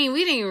much it. And I mean,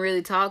 we didn't even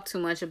really talk too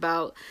much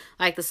about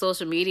like the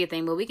social media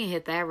thing, but we can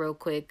hit that real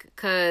quick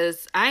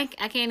because I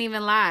can't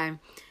even lie.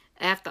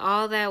 After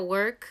all that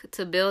work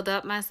to build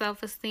up my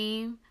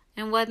self-esteem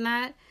and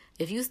whatnot,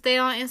 if you stay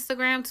on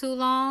Instagram too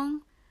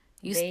long,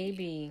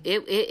 baby,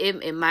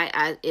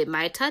 it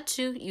might touch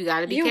you. You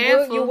got to be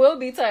careful. You will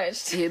be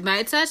touched. It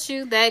might touch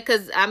you. That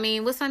because I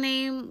mean, what's her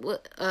name?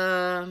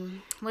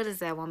 What is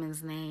that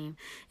woman's name?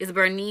 It's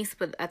Bernice,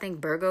 but I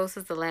think Burgos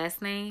is the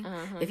last name.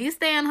 If you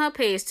stay on her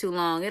page too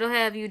long, it'll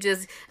have you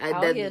just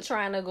out here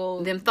trying to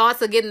go. Them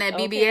thoughts of getting that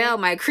BBL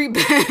might creep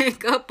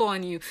back up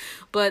on you.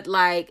 But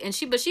like,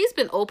 she's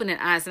been open and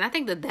honest, and I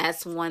think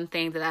that's one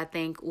thing that I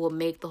think will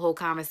make the whole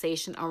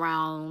conversation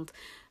around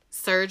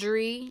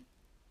surgery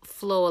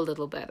flow a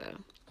little better.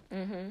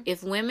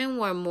 If women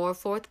were more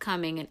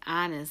forthcoming and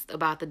honest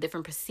about the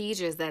different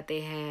procedures that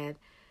they had,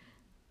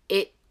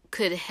 it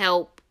could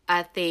help,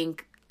 I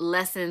think,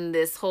 lessen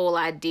this whole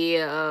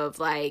idea of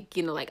like,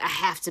 you know, like I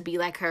have to be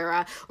like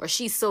her, or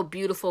she's so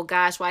beautiful,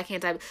 gosh, why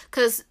can't I?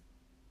 Because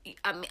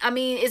I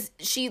mean,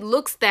 she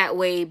looks that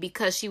way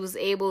because she was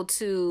able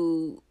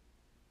to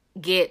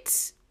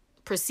get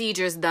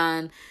procedures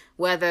done,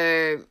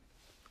 whether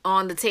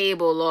on the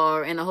table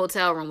or in a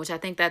hotel room, which I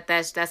think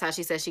that's how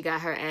she said she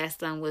got her ass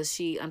done, was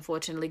she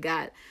unfortunately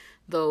got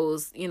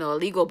those, you know,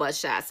 illegal butt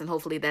shots, and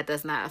hopefully that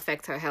does not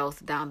affect her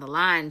health down the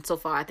line. So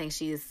far, I think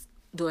she's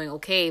doing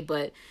okay,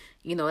 but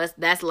you know,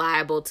 that's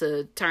liable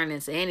to turn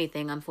into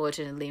anything,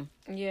 unfortunately.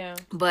 Yeah.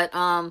 But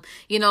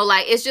you know,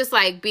 like it's just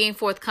like being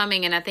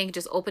forthcoming, and I think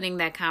just opening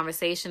that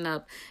conversation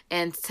up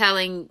and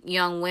telling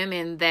young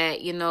women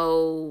that, you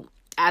know,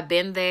 I've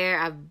been there.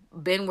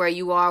 I've been where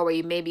you are, where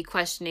you may be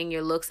questioning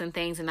your looks and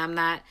things, and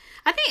I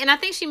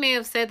think she may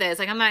have said that. It's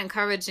like, I'm not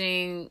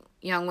encouraging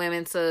young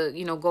women to,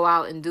 you know, go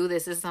out and do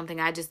this. This is something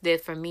I just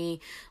did for me,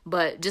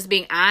 but just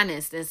being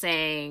honest and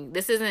saying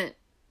this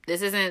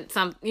isn't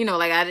some, you know,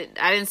 like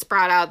I didn't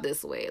sprout out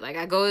this way. Like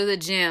I go to the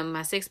gym,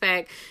 my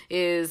 6-pack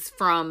is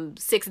from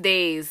 6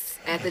 days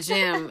at the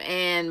gym,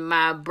 and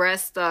my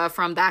breasts are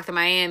from Dr.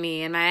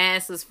 Miami, and my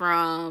ass is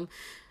from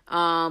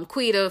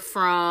Quita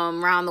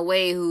from round the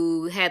way,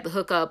 who had the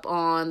hookup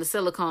on the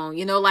silicone,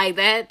 you know, like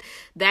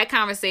that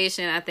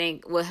conversation, I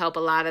think will help a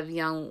lot of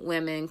young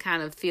women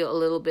kind of feel a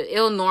little bit,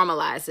 it'll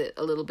normalize it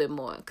a little bit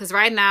more. Because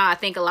right now, I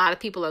think a lot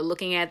of people are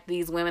looking at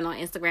these women on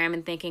Instagram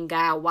and thinking,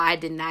 God, why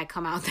didn't I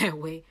come out that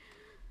way?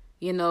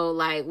 You know,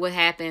 like what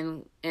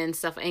happened and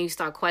stuff, and you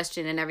start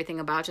questioning everything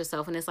about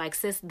yourself, and it's like,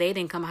 sis, they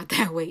didn't come out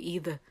that way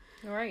either.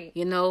 Right.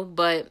 You know,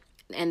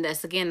 and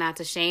that's, again, not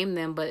to shame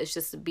them, but it's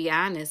just to be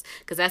honest.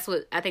 Because that's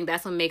what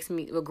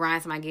what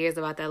grinds my gears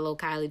about that little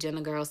Kylie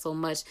Jenner girl so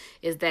much,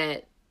 is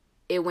that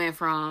it went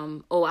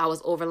from, oh, I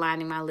was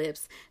overlining my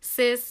lips.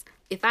 Sis,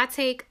 if I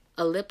take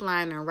a lip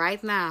liner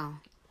right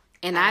now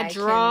and I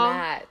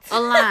draw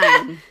a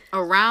line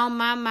around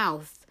my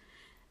mouth,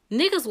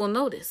 niggas will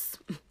notice.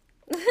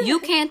 You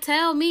can't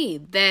tell me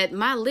that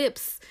my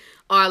lips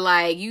are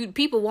like,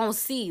 people won't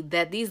see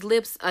that these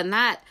lips are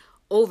not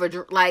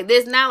over, like,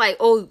 there's not like,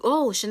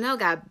 oh Chanel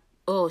got,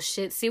 oh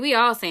shit, see, we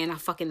all saying our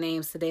fucking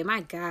names today,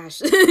 my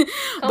gosh.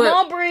 Come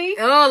on, Bree.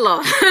 Oh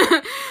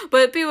Lord.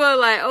 But people are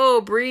like,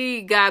 oh,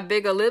 Bree got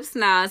bigger lips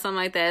now, and something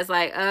like that. It's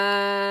like,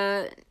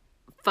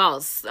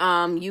 false.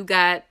 You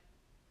got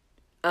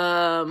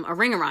a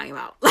ring around your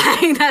mouth.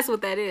 Like, that's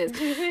what that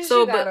is.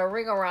 So, got a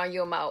ring around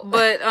your mouth.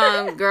 But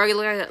girl, you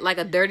look like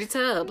a dirty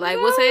tub. Like,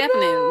 what's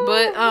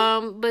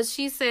happening? But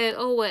she said,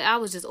 oh, well, I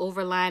was just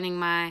overlining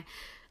my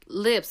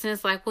lips. And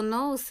it's like, well,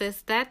 no,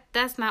 sis,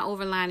 that's not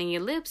overlining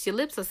your lips. Your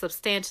lips are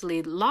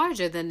substantially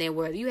larger than they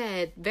were. You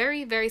had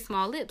very, very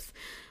small lips,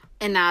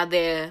 and now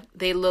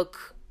they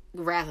look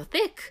rather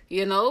thick,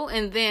 you know.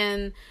 And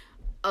then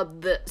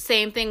the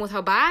same thing with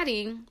her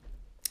body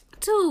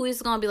too.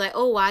 It's gonna be like,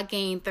 oh, I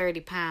gained 30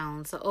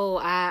 pounds.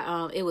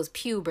 Oh, it was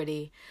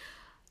puberty.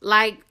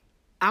 Like,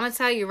 I'm gonna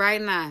tell you right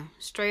now,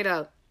 straight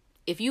up,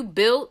 if you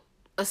built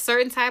a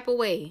certain type of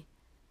way,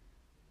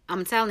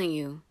 I'm telling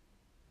you,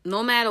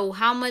 no matter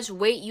how much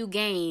weight you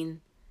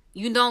gain,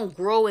 you don't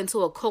grow into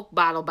a Coke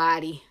bottle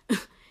body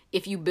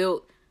if you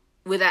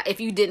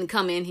didn't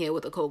come in here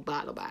with a Coke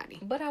bottle body.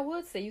 But I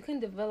would say you can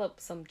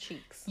develop some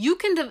cheeks. You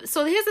can.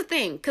 So here's the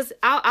thing, because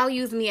I'll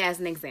use me as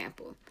an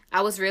example.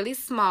 I was really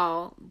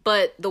small,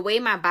 but the way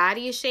my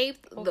body is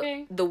shaped,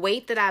 okay, the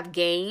weight that I've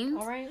gained,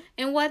 all right,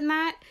 and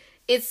whatnot,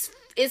 it's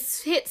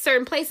hit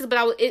certain places,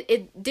 but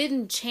it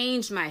didn't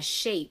change my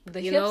shape.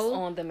 The hips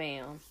on the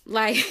man.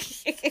 Like,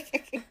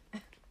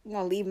 I'm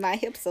gonna leave my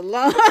hips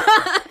alone.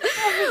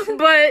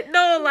 But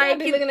no, like, I'll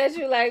be looking at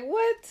you like,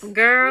 what,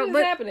 girl?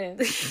 What's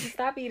happening?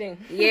 Stop eating.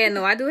 Yeah,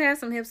 no, I do have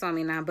some hips on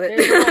me now, but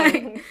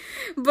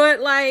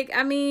but like,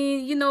 I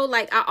mean, you know,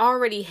 like, I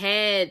already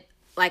had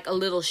like a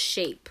little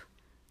shape.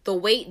 The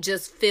weight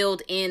just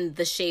filled in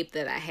the shape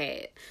that I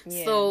had.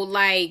 Yeah. So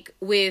like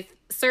with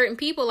certain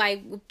people,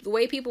 like the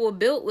way people were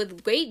built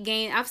with weight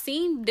gain, I've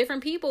seen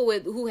different people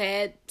who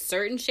had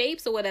certain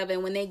shapes or whatever,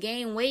 and when they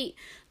gain weight,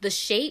 the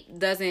shape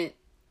doesn't,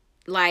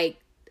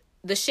 like,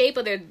 the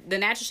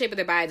natural shape of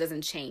their body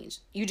doesn't change.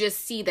 You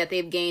just see that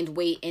they've gained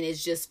weight and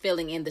it's just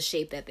filling in the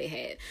shape that they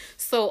had.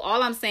 So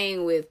all I'm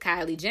saying with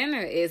Kylie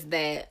Jenner is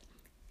that,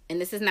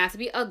 and this is not to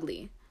be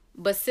ugly,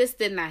 but sis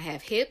did not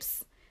have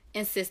hips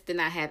and sis did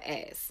not have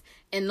ass.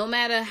 And no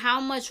matter how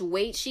much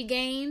weight she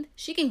gained,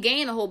 she can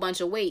gain a whole bunch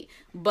of weight.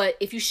 But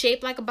if you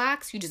shape like a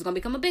box, you're just going to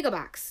become a bigger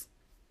box.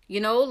 You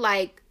know,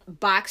 like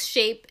box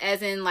shape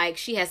as in like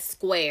she has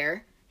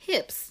square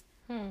hips.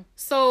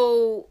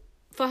 So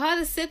for her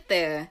to sit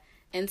there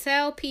and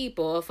tell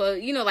people, for,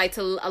 you know, like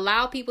to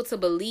allow people to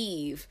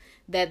believe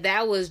that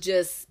that was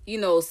just, you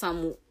know,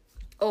 some,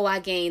 oh, I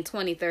gained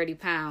 20, 30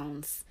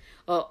 pounds.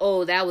 Or,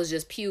 oh, that was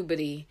just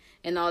puberty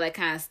and all that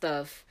kind of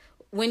stuff.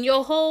 When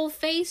your whole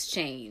face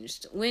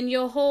changed, when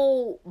your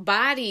whole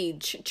body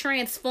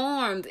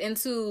transformed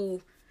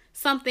into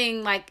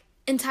something like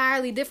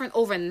entirely different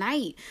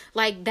overnight,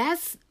 like there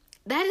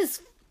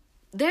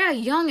are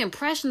young,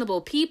 impressionable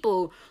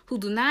people who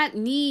do not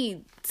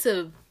need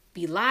to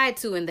be lied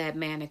to in that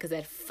manner, because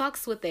that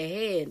fucks with their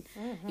head.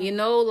 You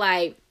know,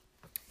 like,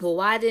 well,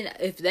 why didn't,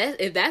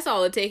 if that's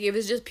all it takes, if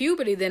it's just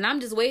puberty, then I'm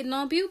just waiting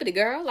on puberty,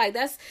 girl. Like,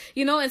 that's,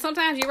 you know, and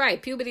sometimes you're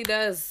right, puberty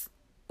does,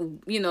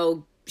 you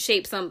know,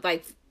 shape some,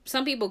 like,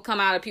 some people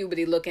come out of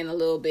puberty looking a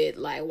little bit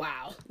like,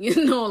 wow,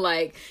 you know,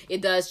 like,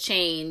 it does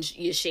change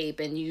your shape,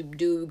 and you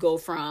do go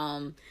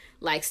from,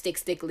 like,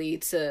 stickly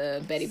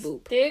to Betty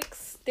Boop.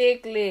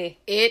 Stickly.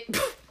 It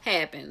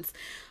happens.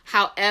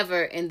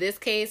 However, in this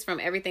case, from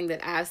everything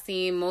that I've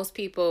seen, most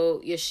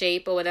people, your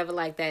shape or whatever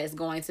like that is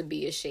going to be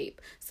your shape.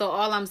 So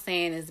all I'm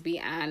saying is be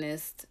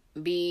honest.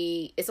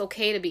 It's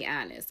okay to be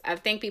honest. I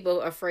think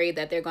people are afraid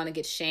that they're going to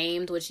get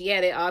shamed, which,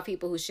 yeah, there are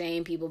people who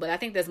shame people, but I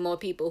think there's more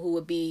people who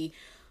would be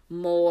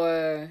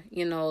more,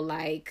 you know,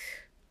 like,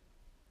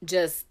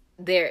 just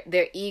they're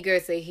eager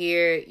to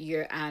hear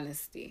your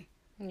honesty.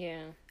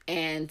 Yeah.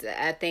 And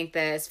I think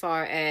that as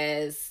far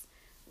as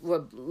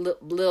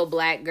little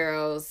black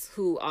girls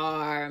who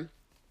are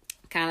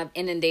kind of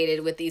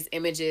inundated with these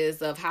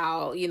images of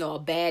how, you know, a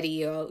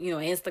baddie or, you know,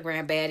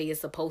 Instagram baddie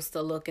is supposed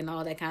to look and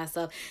all that kind of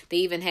stuff. They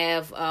even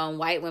have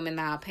white women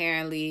now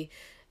apparently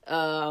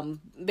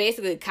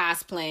basically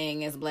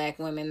cosplaying as black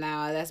women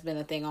now. That's been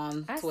a thing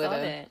on Twitter. I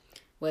saw that.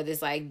 Where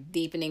there's like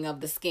deepening of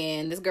the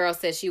skin. This girl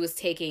said she was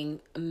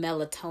taking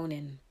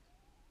melatonin.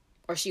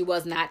 Or she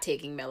was not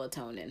taking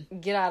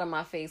melatonin. Get out of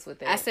my face with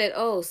that. I said,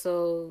 oh,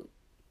 so...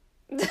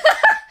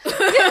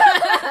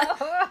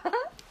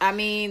 I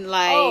mean,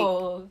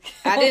 like,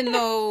 I didn't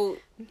know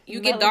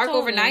you get dark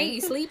overnight.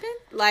 You sleeping?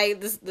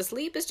 Like, the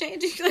sleep is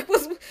changing? Like,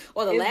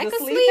 or the lack of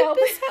sleep?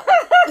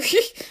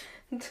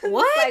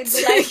 What?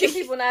 Like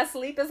people not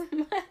sleep as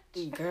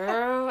much?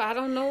 Girl, I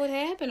don't know what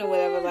happened or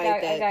whatever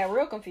that. I got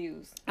real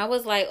confused. I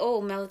was like,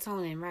 oh,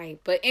 melatonin, right.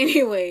 But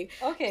anyway.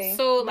 Okay.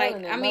 So, like,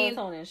 I mean,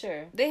 melatonin,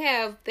 sure. They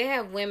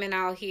have women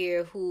out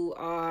here who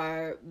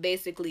are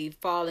basically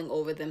falling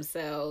over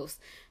themselves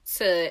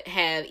to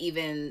have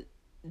even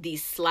the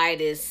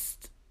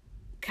slightest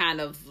kind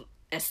of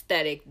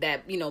aesthetic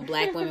that, you know,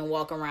 black women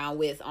walk around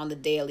with on the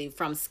daily,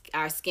 from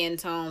our skin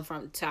tone,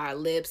 to our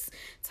lips,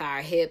 to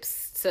our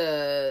hips,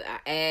 to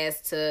our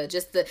ass, to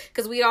just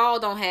because we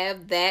all don't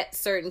have that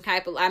certain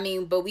type of, I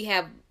mean, but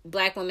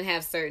black women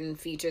have certain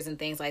features and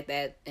things like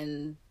that,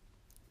 and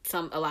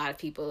a lot of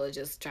people are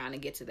just trying to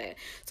get to that.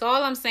 So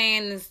all I'm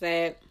saying is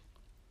that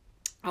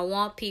I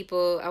want,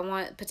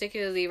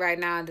 particularly right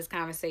now in this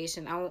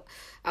conversation,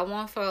 I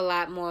want for a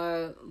lot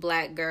more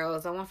black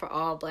girls, I want for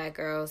all black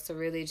girls to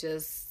really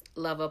just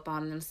love up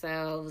on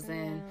themselves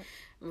and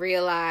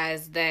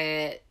realize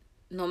that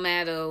no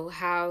matter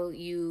how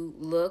you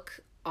look,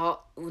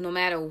 no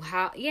matter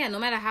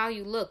how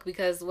you look,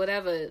 because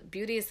whatever,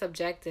 beauty is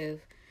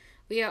subjective.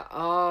 We are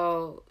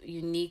all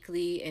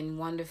uniquely and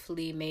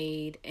wonderfully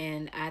made,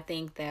 and I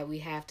think that we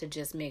have to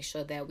just make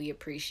sure that we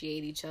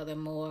appreciate each other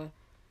more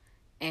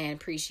and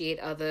appreciate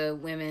other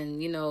women,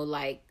 you know,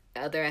 like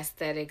other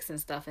aesthetics and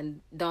stuff,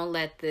 and don't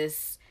let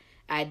this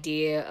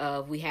idea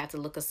of we have to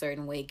look a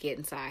certain way get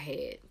into our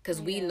head, because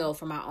we know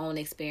from our own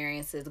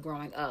experiences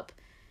growing up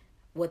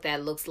what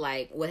that looks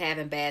like, what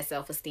having bad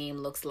self-esteem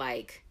looks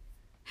like,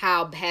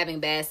 how having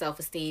bad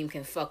self-esteem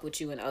can fuck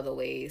with you in other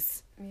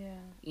ways. Yeah,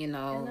 you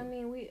know. And I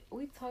mean,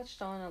 we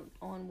touched on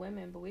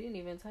women, but we didn't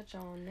even touch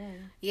on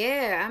men.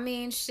 Yeah, I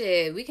mean,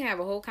 shit, we can have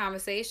a whole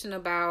conversation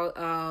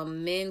about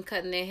men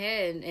cutting their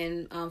hair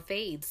and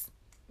fades,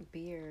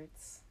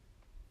 beards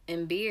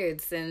and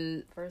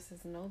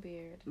versus no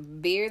beard,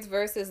 beards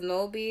versus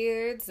no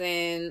beards,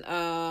 and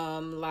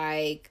hair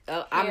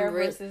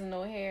versus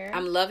no hair.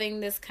 I'm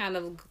loving this kind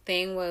of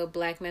thing where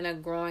black men are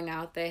growing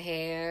out their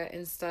hair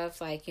and stuff,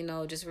 like, you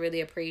know, just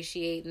really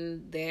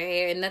appreciating their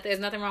hair. And there's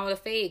nothing wrong with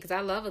a fade, because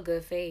I love a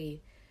good fade.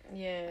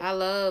 Yeah, I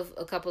love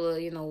a couple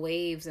of, you know,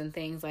 waves and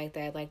things like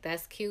that. Like,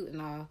 that's cute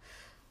and all.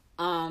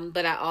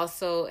 But I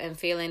also am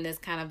feeling this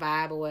kind of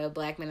vibe where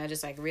black men are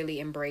just like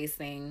really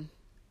embracing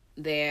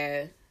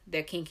their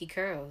kinky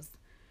curls,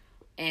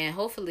 and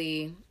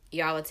hopefully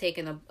y'all are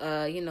taking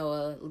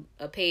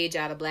a page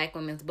out of black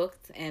women's books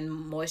and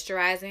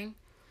moisturizing.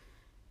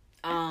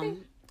 I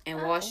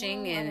and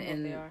washing I don't know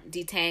and if they are.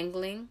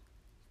 detangling.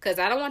 Because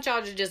I don't want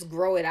y'all to just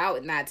grow it out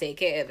and not take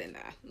care of it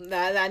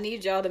now. I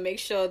need y'all to make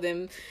sure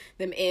them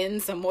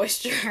ends are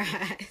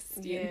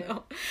moisturized, you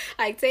know?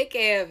 Like, take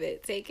care of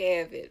it. Take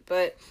care of it.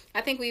 But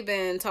I think we've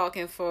been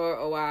talking for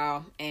a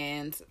while,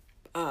 and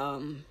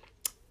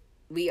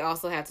we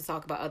also have to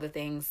talk about other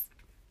things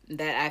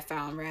that I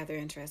found rather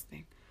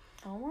interesting.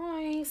 All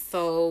right.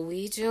 So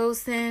we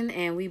Josin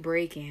and we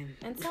breaking.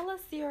 And tell us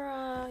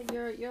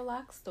your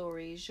lock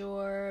stories,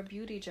 your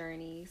beauty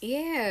journeys.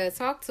 Yeah,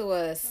 talk to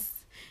us.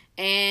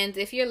 And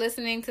if you're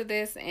listening to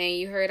this and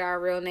you heard our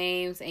real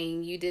names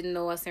and you didn't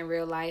know us in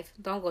real life,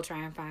 don't go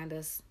try and find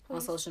us on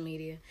social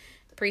media.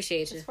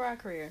 Appreciate you. It's for our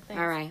career. Thanks.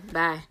 All right,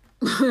 bye.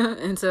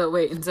 until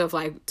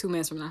like 2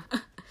 minutes from now.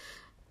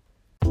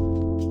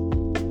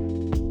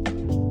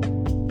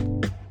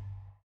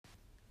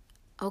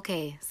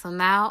 Okay, so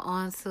now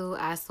on to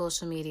our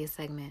social media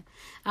segment.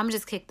 I'm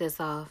just kick this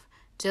off.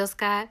 Jill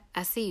Scott,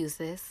 I see you,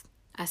 sis.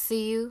 I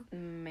see you.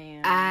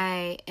 Man.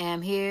 I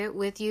am here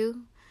with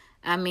you.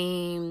 I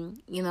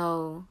mean, you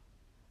know,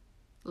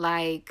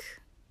 like,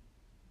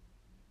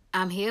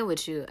 I'm here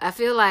with you. I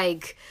feel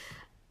like,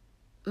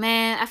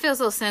 man, I feel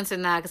so censored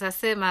now because I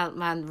said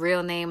my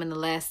real name in the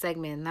last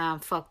segment. Now I'm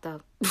fucked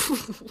up.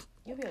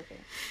 You'll be okay.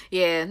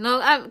 Yeah,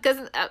 no,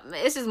 because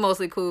it's just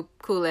mostly cool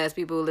ass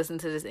people who listen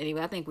to this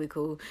anyway. I think we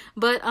cool.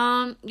 But,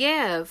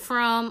 yeah,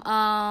 from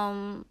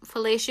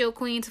Fellatio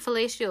Queen to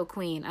Fellatio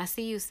Queen. I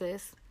see you,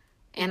 sis.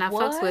 And I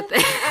fucks with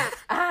that.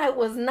 I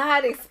was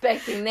not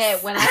expecting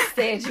that when I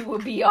said you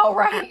would be all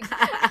right.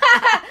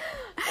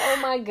 Oh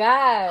my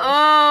God.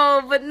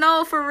 Oh, but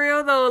no, for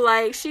real though.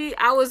 Like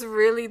I was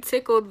really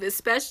tickled,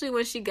 especially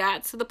when she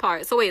got to the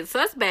part. So wait, so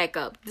let's back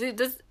up.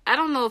 I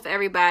don't know if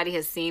everybody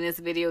has seen this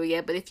video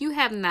yet, but if you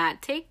have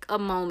not, take a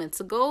moment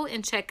to go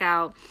and check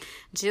out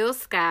Jill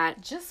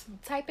Scott. Just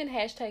type in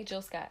hashtag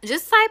Jill Scott.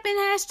 Just type in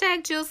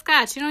hashtag Jill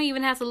Scott. You don't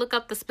even have to look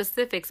up the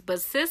specifics. But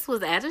sis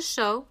was at a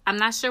show. I'm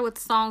not sure what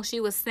song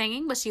she was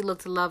singing, but she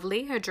looked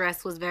lovely. Her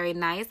dress was very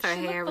nice. Her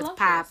hair was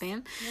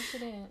popping. Yes, she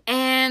did.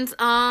 And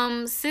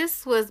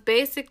sis was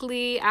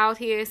basically out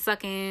here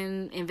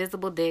sucking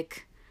invisible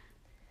dick.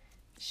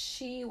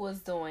 She was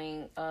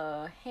doing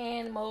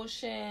hand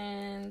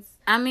motions.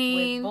 I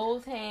mean, with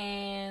both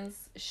hands.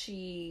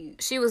 She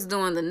was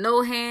doing the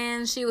no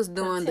hand. She was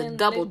doing the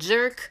double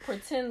jerk.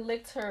 Pretend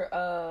licked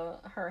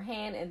her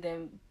hand and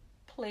then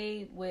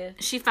played with.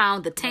 She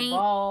found the taint.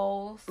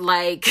 Balls.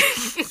 Like,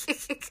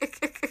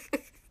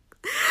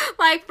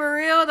 like for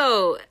real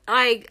though.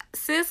 Like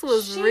sis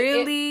was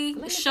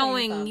really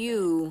showing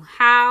you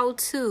how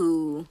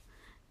to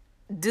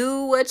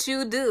do what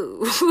you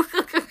do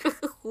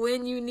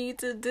when you need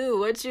to do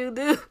what you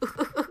do.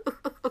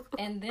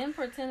 And then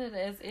pretended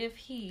as if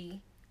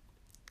he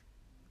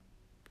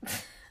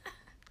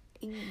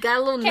got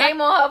a little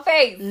came on her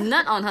face,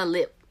 nut on her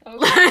lip.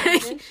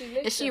 Okay.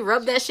 And she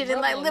rubbed that shit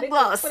in like lip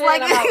gloss.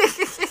 Like,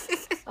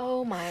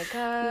 oh my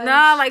God.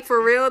 Nah, like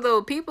for real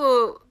though,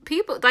 people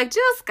like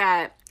Jill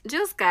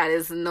Scott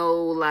is no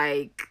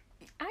like.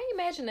 I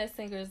imagine that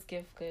singers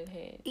give good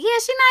head. Yeah,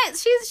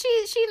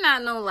 she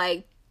not no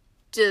like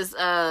just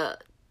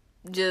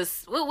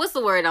what's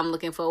the word I'm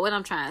looking for? What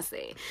I'm trying to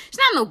say. She's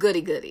not no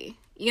goody.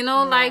 You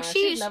know, like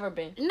she's never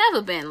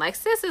been. Like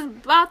sis is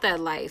about that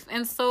life.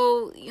 And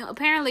so, you know,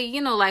 apparently, you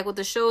know, like with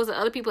the shows that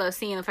other people have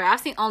seen of her,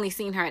 I've only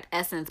seen her at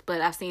Essence,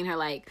 but I've seen her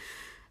like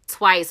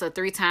twice or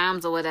 3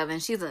 times or whatever,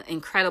 and she's an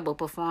incredible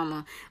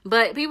performer.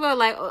 But people are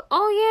like,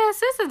 oh yeah,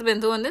 sis has been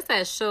doing this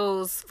at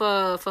shows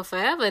for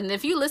forever. And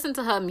if you listen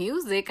to her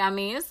music, I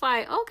mean, it's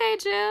like, okay,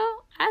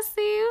 Jill, I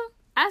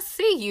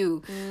see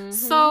you. Mm-hmm.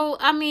 So,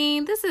 I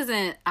mean, this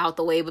isn't out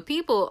the way, but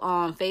people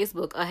on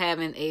Facebook are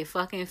having a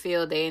fucking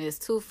field day, and it's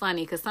too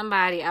funny because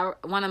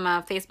one of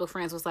my Facebook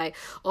friends was like,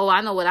 oh,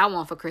 I know what I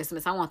want for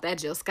Christmas. I want that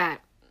Jill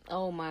Scott.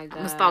 Oh my God.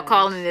 I'm going to start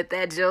calling it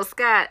that Jill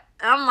Scott.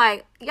 I'm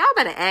like, y'all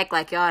better act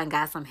like y'all ain't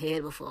got some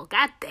head before.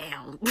 God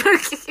damn.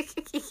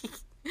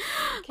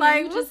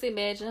 Can you just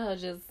imagine her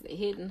just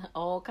hitting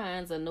all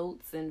kinds of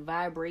notes and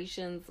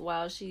vibrations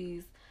while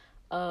she's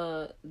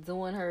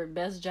doing her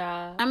best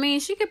job? I mean,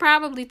 she could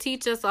probably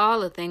teach us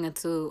all a thing or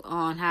two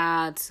on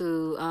how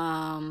to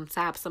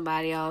top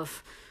somebody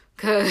off,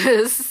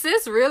 because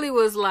sis really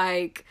was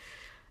like,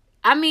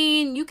 I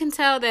mean, you can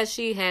tell that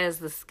she has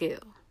the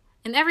skill,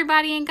 and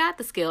everybody ain't got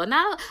the skill.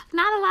 Not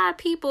a lot of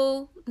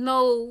people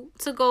know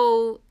to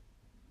go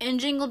and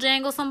jingle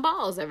jangle some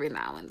balls every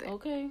now and then.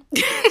 Okay.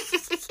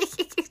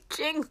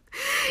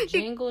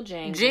 Jingle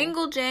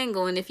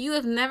jangle. And if you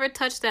have never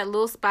touched that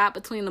little spot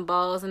between the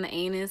balls and the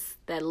anus,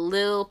 that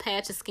little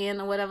patch of skin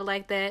or whatever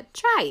like that,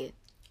 try it.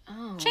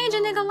 Change a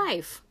nigga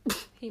life.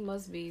 He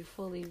must be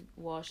fully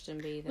washed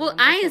and bathed. Well,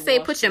 I didn't say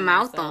put your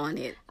mouth on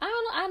it.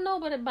 I know,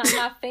 but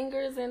my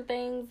fingers and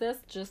things,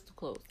 that's just too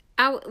close.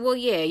 Well,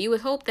 yeah, you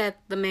would hope that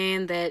the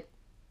man that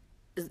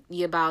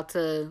you're about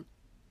to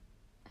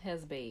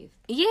has bathed.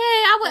 Yeah,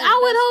 I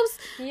would hope.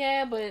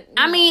 Yeah, but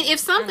I mean, if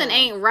something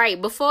ain't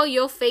right before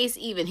your face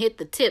even hit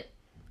the tip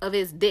of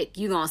his dick,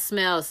 you gonna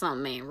smell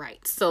something ain't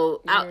right.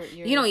 So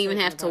you don't even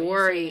have to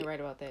worry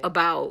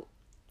about,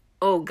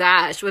 oh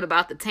gosh, what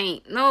about the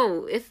taint?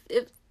 No, if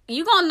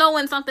you gonna know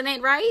when something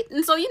ain't right,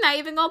 and so you're not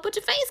even gonna put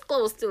your face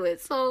close to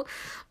it. So,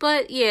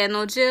 but yeah,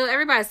 no, Jill.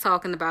 Everybody's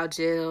talking about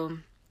Jill.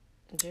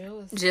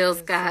 Jill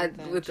Scott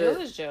with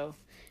Jill is Jill.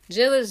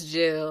 Jill is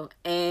Jill,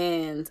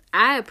 and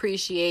I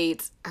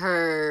appreciate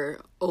her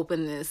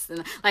openness.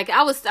 And like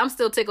I'm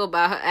still tickled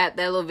by her at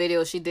that little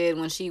video she did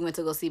when she went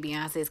to go see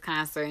Beyonce's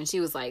concert, and she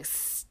was like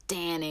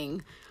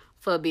standing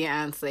for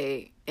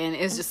Beyonce, and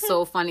it's just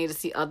so funny to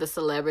see other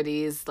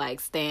celebrities like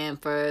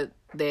stand for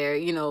their,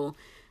 you know,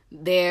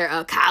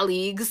 their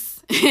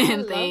colleagues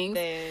and things,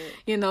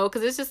 you know,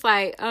 because it's just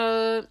like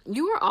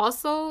you were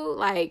also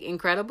like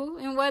incredible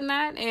and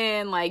whatnot,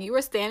 and like you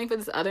were standing for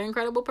this other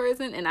incredible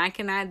person, and I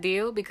cannot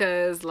deal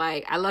because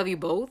like I love you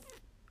both,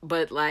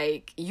 but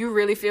like you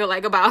really feel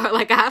like about her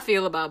like I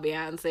feel about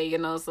Beyonce, you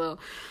know. So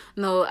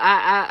no,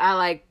 I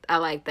like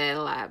that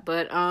a lot.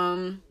 But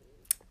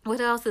what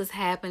else is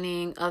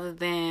happening other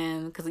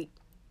than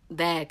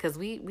because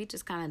we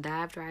just kind of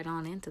dived right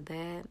on into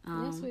that.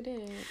 Yes, we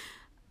did.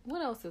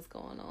 What else is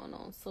going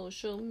on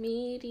social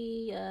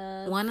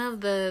media? One of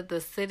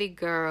the city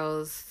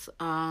girls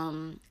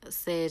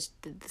said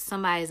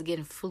somebody's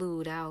getting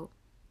flued out.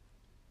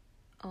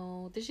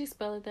 Oh, did she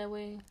spell it that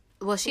way?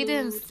 Well, she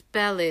didn't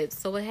spell it.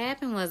 So what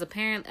happened was,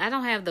 apparently, I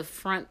don't have the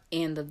front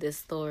end of this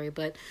story,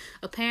 but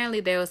apparently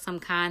there was some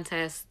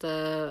contest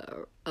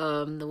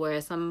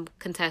where some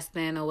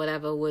contestant or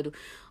whatever would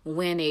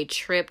win a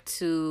trip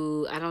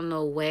to, I don't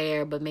know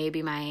where, but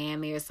maybe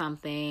Miami or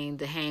something,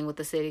 to hang with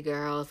the city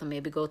girls, or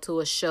maybe go to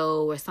a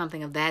show or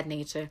something of that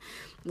nature,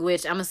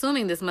 which I'm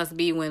assuming this must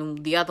be when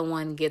the other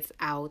one gets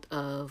out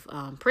of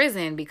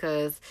prison,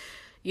 because...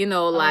 You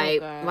know,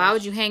 like, why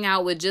would you hang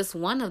out with just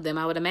one of them?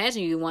 I would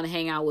imagine you want to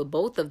hang out with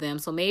both of them.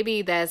 So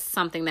maybe that's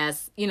something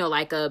that's, you know,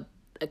 like a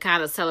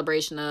kind of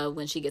celebration of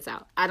when she gets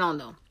out. I don't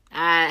know.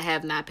 I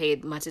have not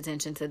paid much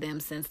attention to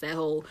them since that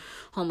whole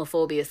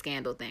homophobia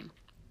scandal thing.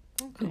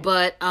 Okay.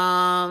 But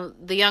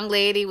the young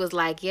lady was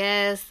like,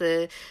 yes,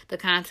 the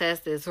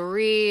contest is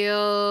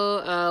real.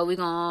 We're going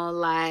to,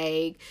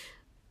 like,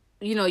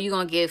 you know, you're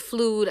going to get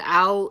flued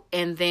out,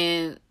 and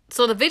then...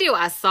 So the video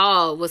I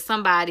saw was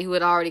somebody who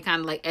had already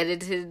kind of like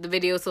edited the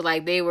video. So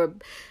like they were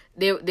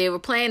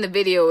playing the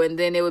video, and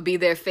then it would be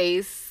their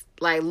face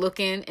like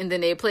looking, and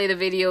then they play the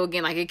video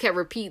again. Like it kept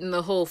repeating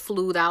the whole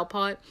flued out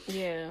part.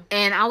 Yeah.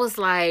 And I was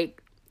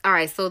like, all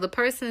right, so the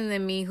person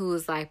in me who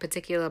is like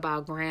particular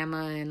about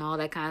grammar and all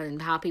that kind of, and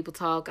how people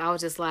talk, I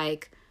was just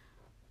like,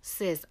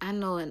 sis, I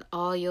know in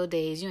all your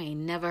days you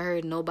ain't never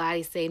heard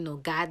nobody say no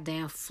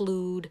goddamn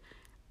flued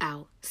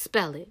out.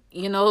 Spell it,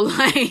 you know,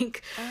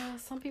 like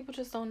some people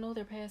just don't know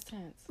their past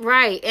tense,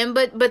 right? And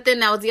but then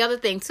that was the other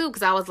thing too,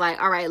 because I was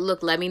like, all right,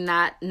 look, let me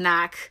not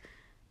knock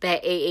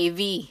that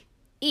AAVE,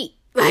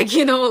 like,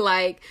 you know,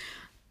 like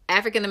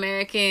African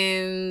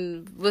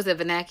American, was it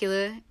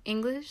vernacular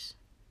English?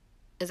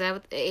 Is that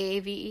what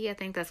AAVE? I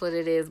think that's what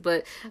it is.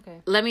 But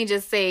Let me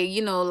just say,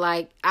 you know,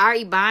 like our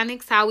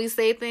Ebonics, how we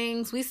say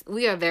things,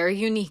 we are very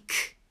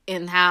unique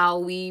in how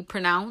we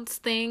pronounce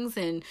things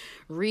and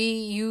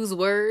reuse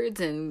words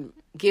and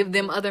give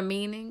them other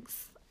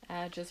meanings.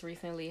 I just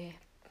recently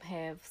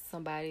have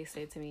somebody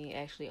say to me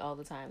actually all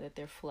the time that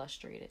they're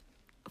frustrated.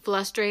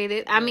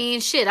 Frustrated? Yes. I mean,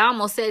 shit, I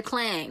almost said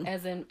clang.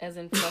 As in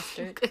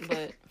flustered,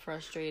 but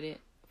frustrated.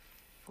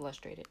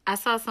 Frustrated. I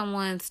saw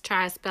someone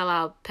try to spell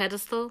out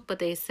pedestal, but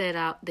they said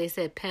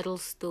pedal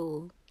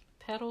stool.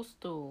 Pedal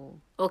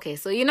stool. Okay,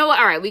 so you know what?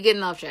 All right, we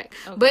getting off track.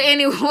 Okay. But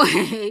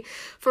anyway,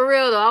 for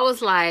real though, I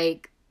was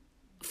like,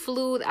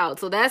 flued out.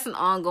 So that's an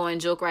ongoing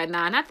joke right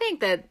now. And I think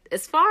that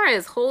as far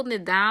as holding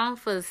it down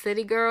for the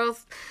city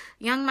girls,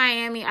 Young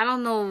Miami, I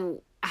don't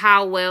know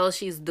how well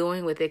she's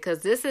doing with it,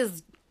 because this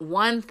is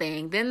one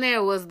thing. Then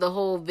there was the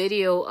whole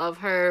video of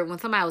her when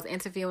somebody was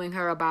interviewing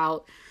her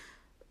about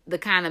the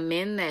kind of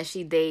men that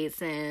she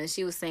dates, and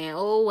she was saying,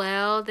 oh,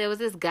 well, there was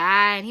this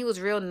guy and he was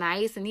real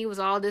nice and he was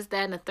all this,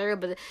 that, and the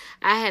third, but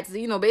I had to,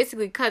 you know,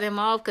 basically cut him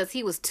off because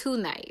he was too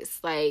nice.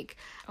 Like,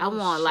 I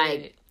want,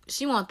 like,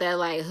 she want that,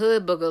 like,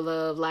 hood booger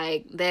love,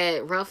 like,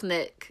 that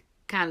roughneck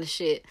kind of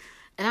shit.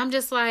 And I'm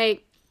just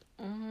like,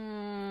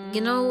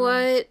 you know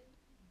what?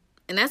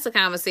 And that's a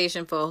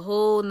conversation for a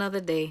whole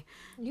nother day.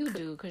 You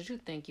do, because you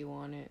think you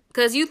want it.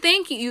 Because you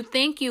think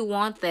you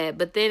want that,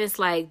 but then it's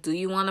like, do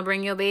you want to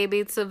bring your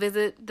baby to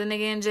visit the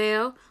nigga in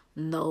jail?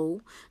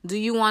 No. Do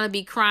you want to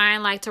be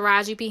crying like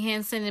Taraji P.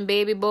 Henson and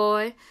Baby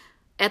Boy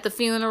at the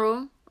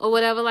funeral or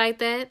whatever like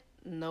that?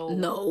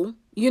 No.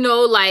 You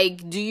know,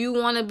 like, do you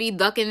want to be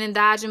ducking and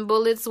dodging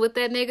bullets with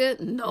that nigga?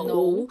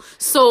 No.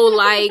 So,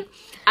 like,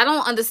 I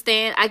don't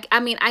understand. I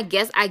mean, I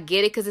guess I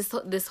get it, because it's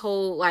this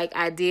whole, like,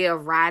 idea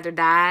of ride or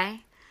die.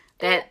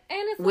 That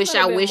and it's wish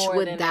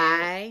would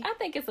die. I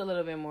think it's a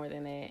little bit more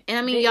than that. And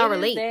I mean, y'all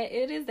relate.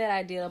 It is that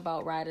idea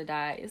about ride or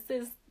die. It's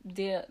this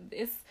deal.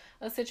 It's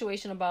a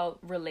situation about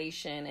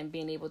relation and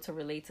being able to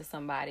relate to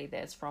somebody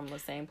that's from the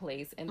same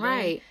place. And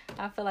then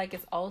I feel like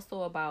it's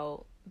also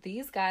about,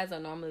 these guys are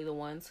normally the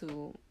ones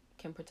who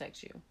can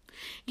protect you.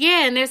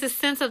 Yeah, and there's a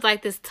sense of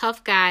like this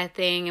tough guy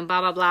thing and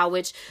blah blah blah,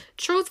 which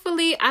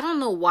truthfully I don't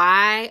know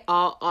why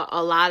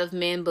a lot of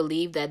men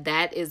believe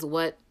that is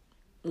what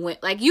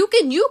like you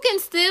can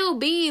still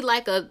be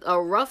like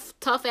a rough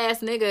tough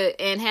ass nigga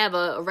and have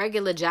a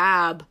regular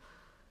job,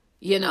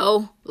 like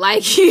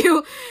like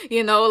you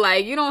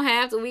don't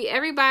have to.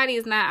 Everybody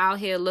is not out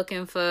here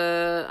looking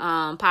for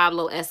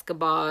Pablo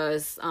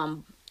Escobar's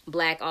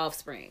black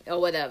offspring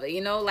or whatever,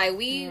 like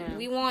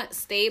we want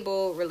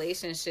stable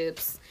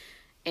relationships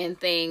and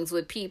things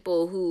with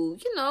people who,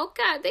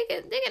 God, they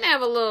can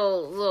have a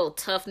little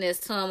toughness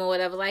to them or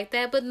whatever like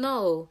that. But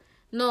no,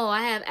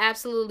 I have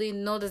absolutely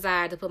no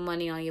desire to put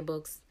money on your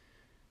books.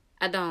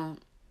 I don't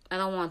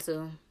want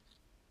to.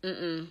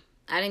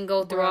 I didn't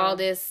go through all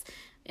this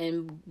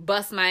and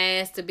bust my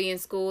ass to be in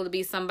school to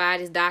be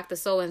somebody's doctor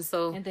so and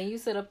so. And then you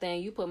sit up there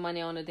and you put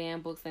money on the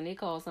damn books and they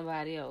call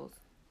somebody else.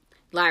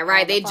 Like,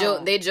 right,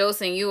 they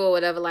josing you or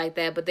whatever like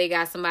that, but they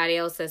got somebody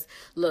else that's,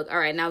 look, all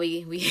right, now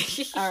we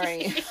all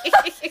right.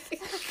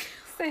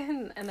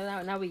 And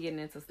now we getting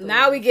into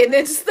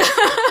stuff.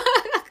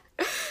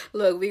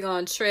 Look, we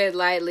gonna tread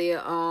lightly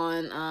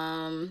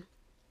on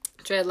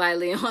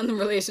the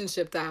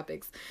relationship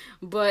topics.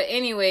 But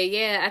anyway,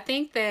 yeah, I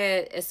think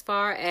that as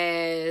far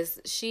as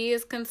she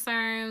is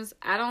concerned,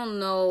 I don't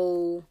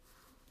know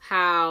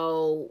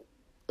how.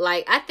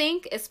 Like, I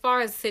think as far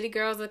as city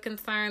girls are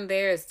concerned,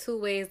 there is two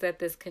ways that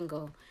this can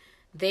go.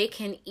 They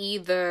can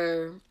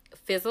either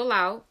fizzle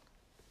out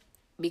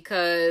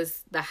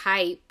because the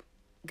hype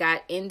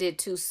got ended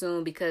too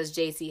soon because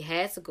JC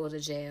had to go to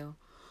jail,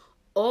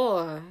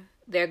 or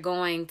they're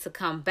going to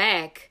come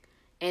back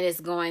and it's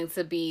going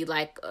to be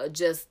like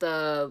it's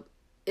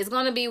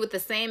going to be with the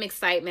same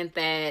excitement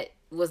that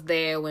was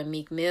there when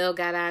Meek Mill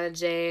got out of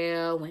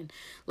jail, when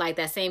like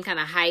that same kind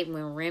of hype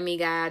when Remy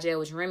got out of jail,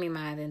 which Remy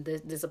might have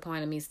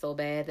disappointed me so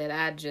bad that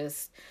I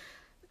just,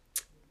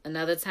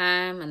 another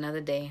time, another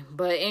day.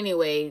 But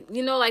anyway,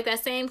 like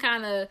that same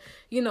kind of,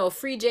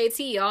 free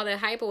JT, all that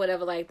hype or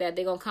whatever like that,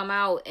 they're going to come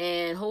out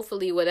and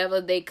hopefully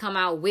whatever they come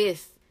out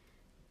with,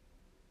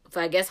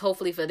 I guess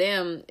hopefully for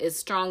them, is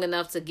strong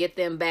enough to get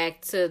them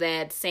back to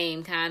that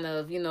same kind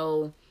of,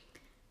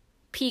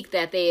 peak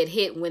that they had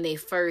hit when they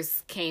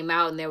first came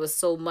out, and there was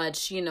so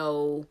much,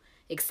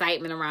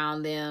 excitement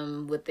around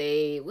them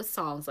with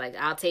songs like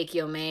 "I'll Take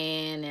Your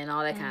Man" and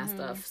all that kind of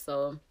stuff.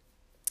 So,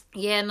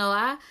 yeah,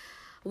 no,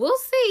 we'll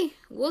see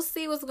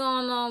what's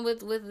going on with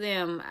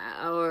them,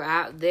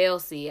 they'll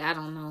see. I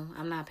don't know.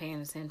 I'm not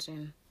paying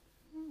attention.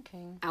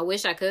 Okay. I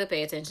wish I could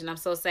pay attention. I'm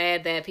so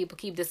sad that people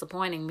keep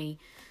disappointing me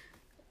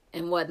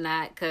and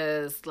whatnot,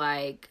 cause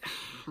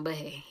but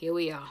hey, here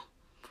we are.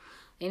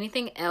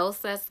 Anything else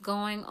that's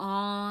going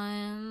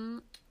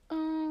on?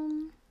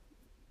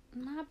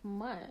 Not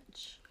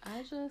much.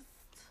 I just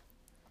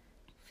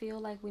feel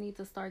like we need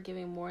to start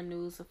giving more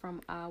news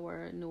from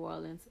our New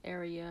Orleans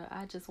area.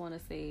 I just want to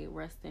say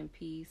rest in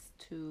peace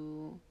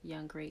to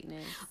Young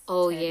Greatness.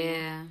 Oh, Teddy.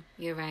 Yeah.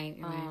 You're right.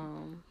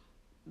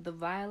 The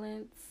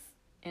violence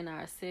in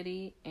our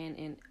city and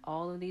in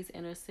all of these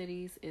inner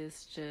cities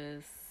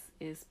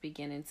is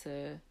beginning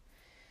to,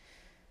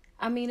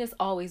 it's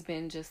always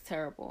been just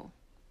terrible.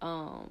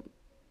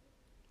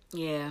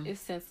 Yeah, it's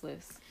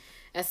senseless.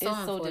 It's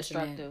so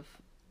destructive.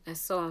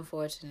 It's so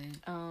unfortunate.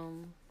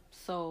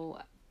 So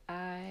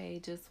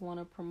I just want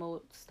to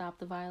promote Stop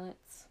the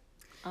Violence.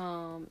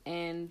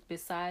 And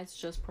besides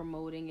just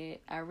promoting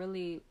it, I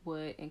really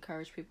would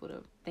encourage people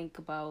to think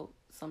about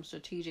some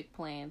strategic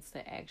plans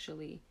to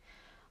actually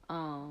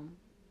end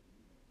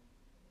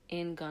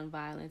gun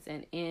violence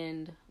and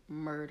end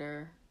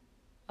murder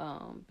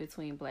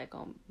between black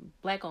on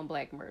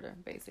black murder,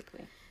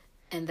 basically.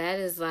 And that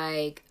is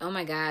oh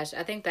my gosh,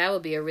 I think that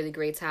would be a really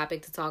great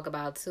topic to talk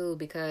about too,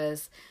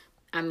 because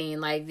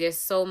there's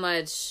so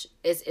much,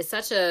 it's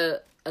such a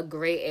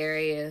gray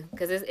area,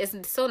 because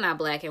it's still not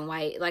black and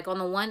white. Like on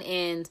the one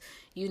end,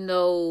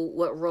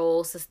 what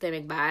role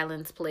systemic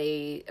violence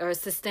plays, or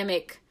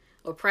systemic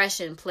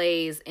oppression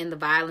plays in the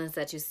violence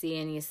that you see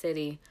in your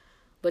city,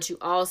 but you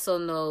also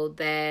know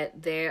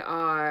that there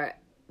are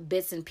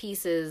bits and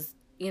pieces,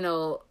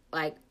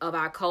 of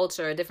our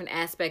culture, different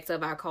aspects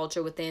of our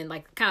culture within,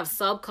 kind of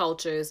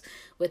subcultures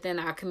within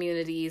our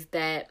communities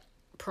that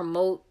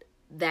promote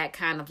that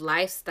kind of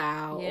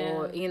lifestyle,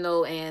 or,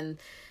 and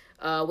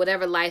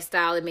whatever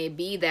lifestyle it may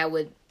be that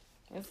would,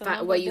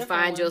 where you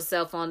find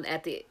yourself on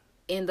at the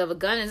end of a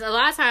gun. And a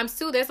lot of times,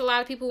 too, there's a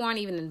lot of people who aren't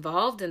even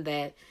involved in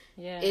that.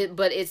 Yeah.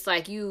 But it's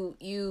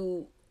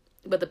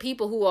but the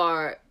people who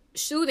are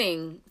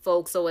shooting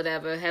folks or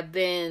whatever have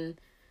been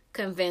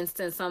convinced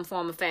in some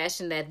form of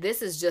fashion that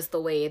this is just the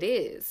way it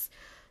is,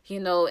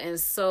 and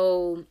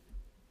so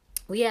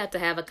we have to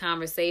have a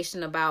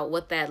conversation about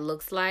what that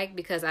looks like,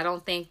 because I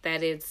don't think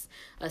that it's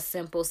a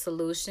simple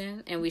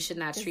solution, and we should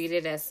not treat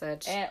it as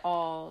such at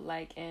all.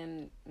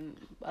 And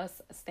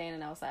us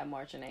standing outside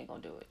marching ain't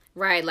gonna do it.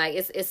 Right.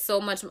 It's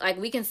so much,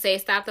 we can say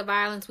stop the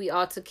violence. We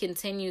ought to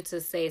continue to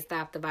say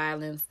stop the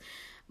violence.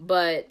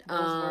 But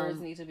those words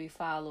need to be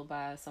followed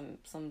by some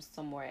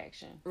more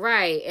action.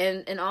 Right.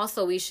 And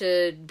also we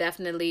should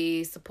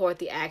definitely support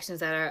the actions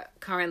that are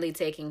currently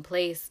taking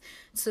place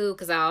too,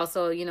 because I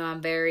also,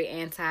 I'm very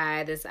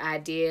anti this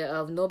idea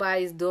of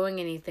nobody's doing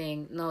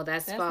anything. No,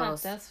 that's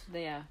false.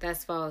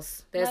 That's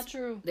false. Not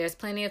true. There's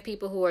plenty of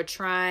people who are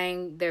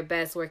trying their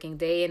best, working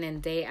day in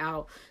and day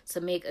out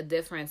to make a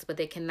difference, but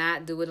they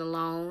cannot do it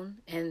alone.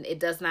 And it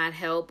does not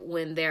help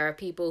when there are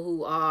people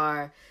who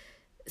are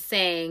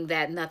saying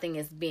that nothing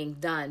is being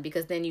done,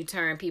 because then you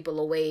turn people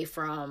away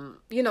from,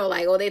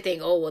 they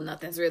think, oh, well,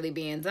 nothing's really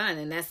being done.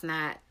 And that's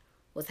not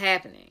what's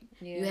happening.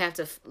 Yeah. You have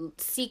to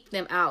seek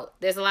them out.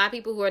 There's a lot of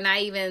people who are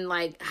not even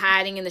like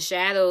hiding in the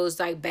shadows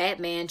like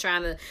Batman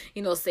trying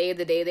to, save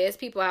the day. There's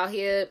people out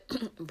here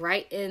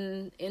bright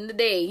in the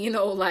day,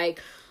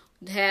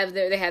 they have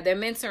their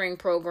mentoring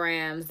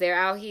programs. They're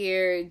out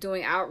here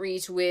doing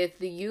outreach with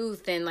the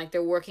youth, and like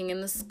they're working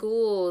in the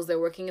schools, they're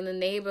working in the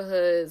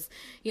neighborhoods.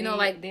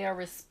 They are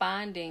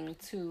responding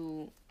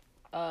to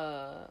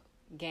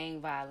gang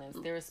violence.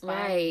 They're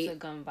responding to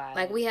gun violence.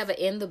 Like we have an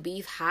End the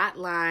Beef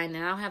hotline, and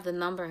I don't have the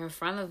number in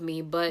front of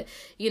me, but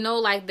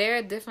there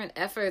are different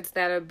efforts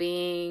that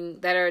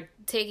are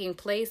taking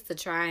place to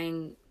try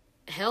and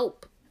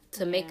help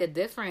to make a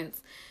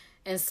difference.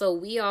 And so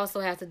we also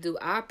have to do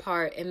our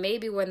part, and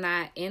maybe we're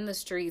not in the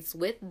streets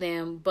with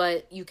them,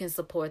 but you can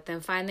support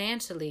them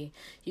financially.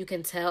 You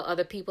can tell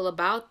other people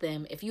about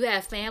them. If you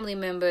have family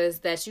members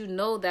that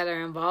that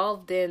are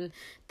involved in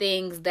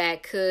things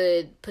that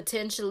could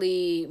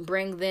potentially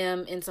bring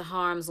them into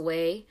harm's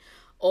way,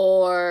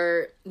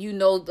 or,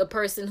 the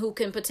person who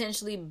can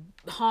potentially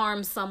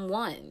harm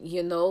someone,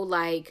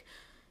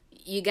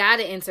 you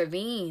gotta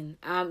intervene.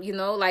 I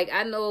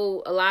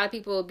know a lot of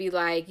people will be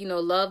like,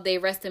 love they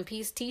rest in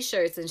peace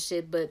t-shirts and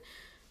shit, but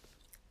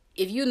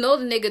if the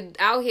nigga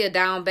out here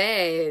down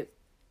bad,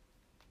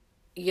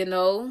 if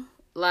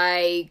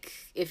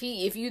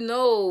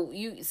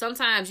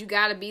sometimes you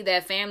gotta be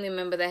that family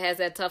member that has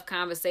that tough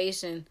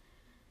conversation,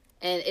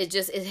 and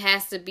it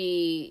has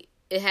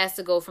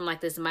to go from like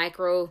this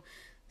micro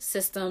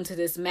system to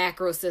this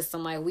macro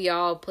system. Like we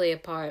all play a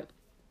part.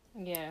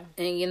 Yeah.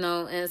 And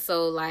and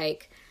so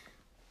like,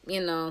 I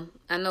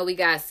know we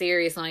got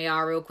serious on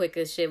y'all real quick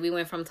as shit. We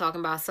went from talking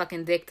about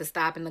sucking dick to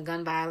stopping the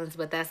gun violence,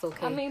 but that's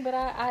okay. I mean, but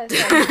I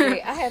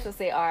had to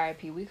say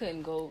R.I.P. We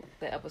couldn't go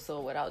the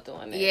episode without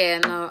doing that. Yeah,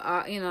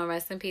 no,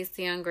 rest in peace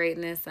to Young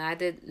Greatness. I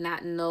did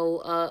not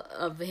know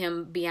of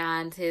him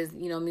beyond his,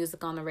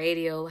 music on the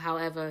radio.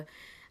 However,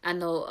 I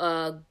know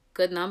a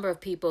good number of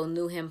people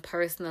knew him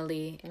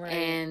personally, right,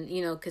 and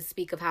could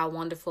speak of how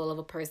wonderful of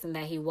a person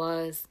that he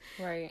was,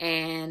 right.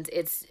 And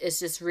it's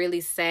just really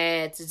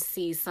sad to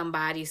see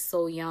somebody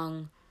so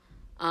young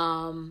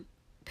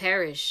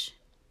perish,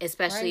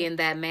 especially in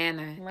that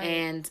manner. Right.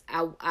 And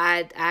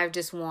I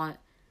just want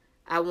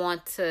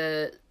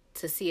to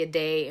see a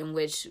day in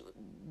which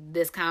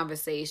this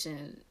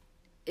conversation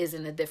is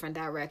in a different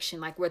direction.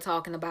 Like we're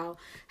talking about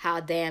how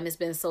damn it's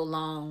been so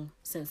long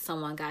since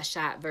someone got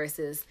shot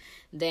versus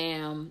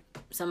damn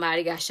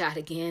somebody got shot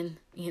again,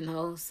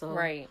 so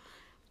right.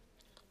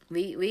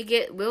 We'll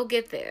get there. We will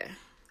get there.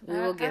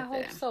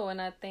 I hope so.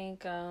 And I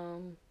think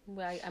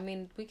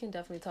we can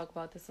definitely talk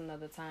about this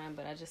another time,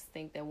 but I just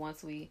think that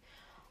once we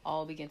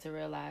all begin to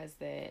realize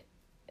that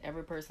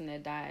every person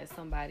that dies,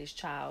 somebody's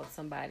child,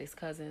 somebody's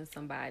cousin,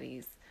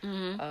 somebody's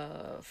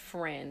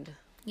friend,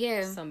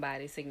 yeah,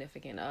 somebody's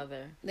significant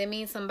other. They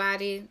mean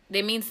something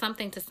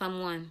to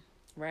someone.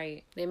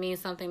 Right. They mean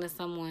something to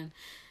someone,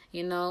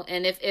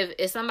 and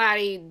if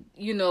somebody,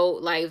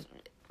 like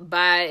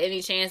by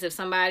any chance, if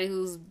somebody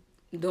who's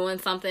doing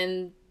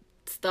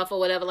stuff or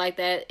whatever like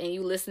that, and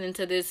you listening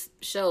to this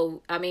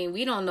show, I mean,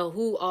 we don't know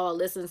who all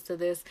listens to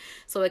this,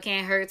 so it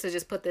can't hurt to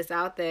just put this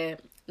out there.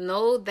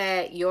 Know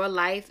that your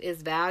life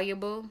is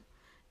valuable,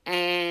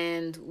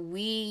 and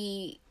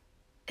we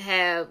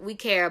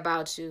care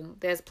about you.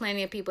 There's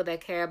plenty of people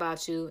that care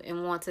about you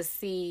and want to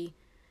see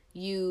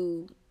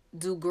you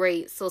do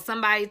great. So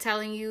somebody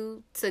telling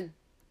you to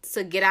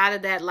get out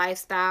of that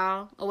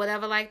lifestyle or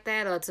whatever like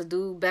that, or to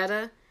do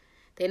better,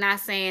 they're not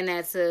saying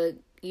that to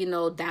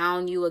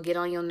down you or get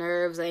on your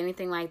nerves or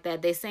anything like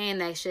that. They're saying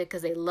that shit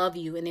because they love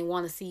you and they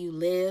want to see you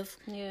live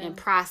and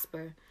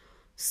prosper.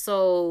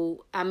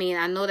 So I mean,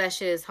 I know that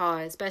shit is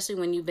hard, especially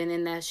when you've been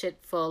in that shit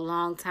for a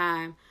long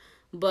time.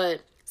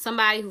 But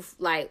somebody who,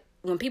 like,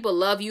 when people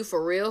love you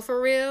for real,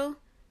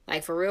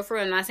 like for real,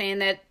 I'm not saying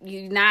that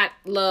you're not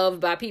loved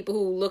by people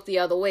who look the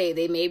other way.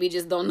 They maybe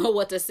just don't know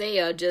what to say,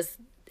 or just,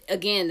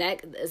 again,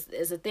 that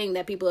is a thing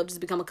that people have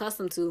just become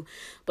accustomed to.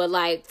 But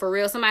like for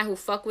real, somebody who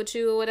fuck with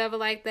you or whatever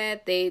like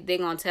that, they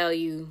gonna tell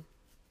you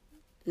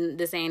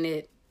this ain't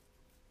it,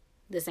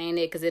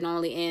 because it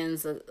only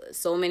ends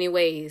so many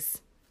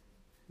ways.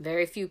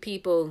 Very few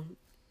people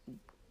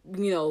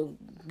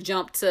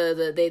jump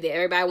to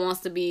everybody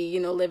wants to be,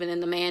 living in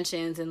the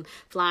mansions and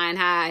flying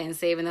high and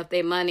saving up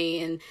their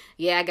money, and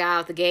I got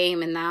out the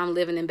game and now I'm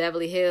living in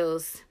Beverly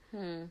Hills.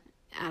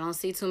 I don't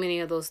see too many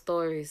of those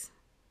stories.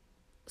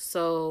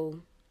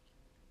 So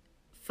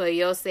for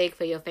your sake,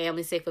 for your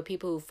family's sake, for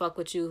people who fuck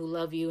with you, who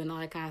love you, and all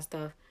that kind of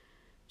stuff,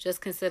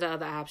 just consider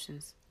other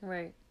options.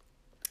 Right.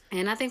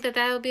 And I think that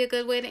would be a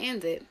good way to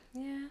end it.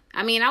 Yeah.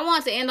 I mean, I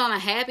want to end on a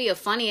happy, a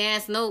funny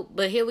ass note,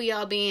 but here we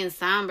all being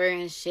somber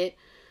and shit.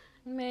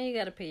 Man, you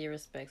gotta pay your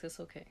respects.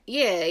 It's okay.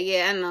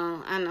 Yeah,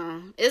 I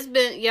know. It's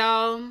been,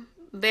 y'all,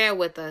 bear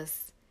with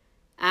us.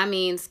 I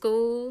mean,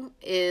 school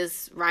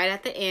is right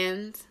at the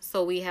end,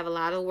 so we have a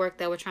lot of work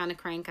that we're trying to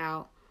crank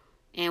out.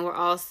 And we're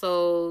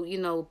also,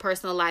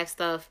 personal life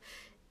stuff.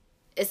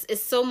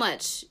 It's so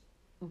much,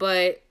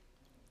 but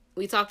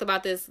we talked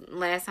about this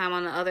last time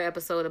on the other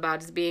episode about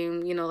just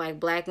being, like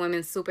black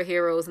women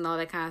superheroes and all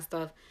that kind of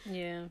stuff.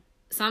 Yeah.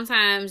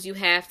 Sometimes you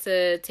have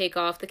to take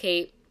off the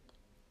cape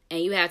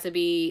and you have to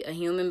be a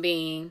human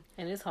being.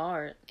 And it's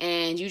hard.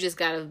 And you just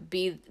got to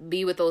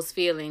be with those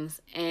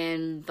feelings.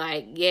 And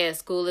like, yeah,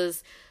 school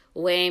is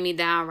weighing me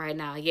down right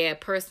now. Yeah,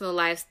 personal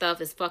life stuff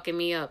is fucking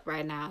me up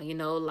right now.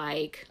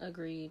 Like.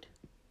 Agreed.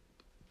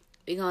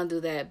 We're going to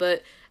do that.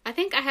 But I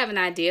think I have an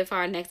idea for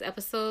our next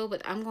episode,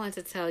 but I'm going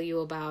to tell you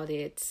about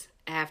it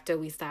after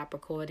we stop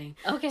recording.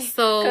 Okay.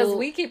 So, because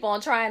we keep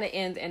on trying to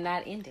end and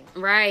not ending.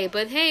 Right.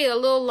 But hey, a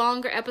little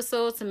longer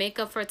episode to make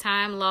up for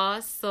time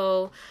lost.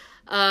 So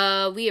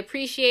we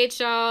appreciate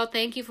y'all.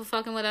 Thank you for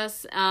fucking with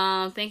us.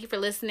 Thank you for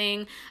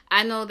listening.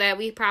 I know that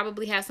we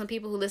probably have some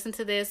people who listen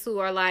to this who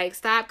are like,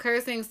 stop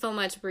cursing so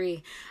much,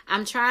 Bree.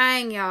 I'm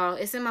trying, y'all.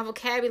 It's in my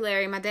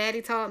vocabulary. My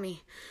daddy taught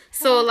me.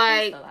 So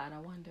like, a lot, I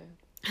wonder.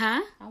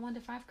 Huh? I wonder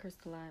if I've cursed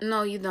a lot.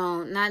 No, you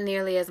don't. Not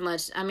nearly as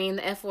much. I mean,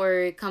 the F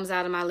word comes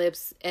out of my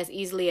lips as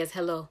easily as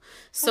hello.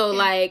 So, okay.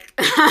 Like,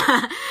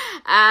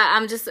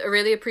 I'm just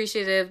really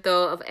appreciative,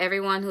 though, of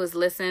everyone who has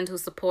listened, who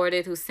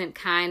supported, who sent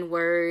kind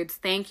words.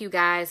 Thank you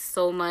guys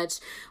so much.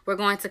 We're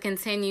going to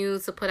continue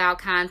to put out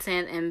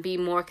content and be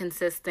more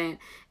consistent.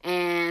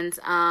 And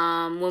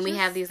when we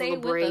have these little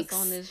breaks,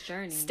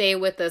 stay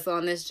with us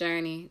on this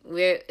journey.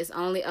 It's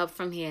only up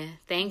from here.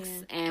 Thanks,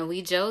 and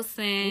we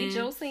Josin. We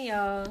Josin,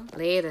 y'all.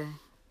 Later.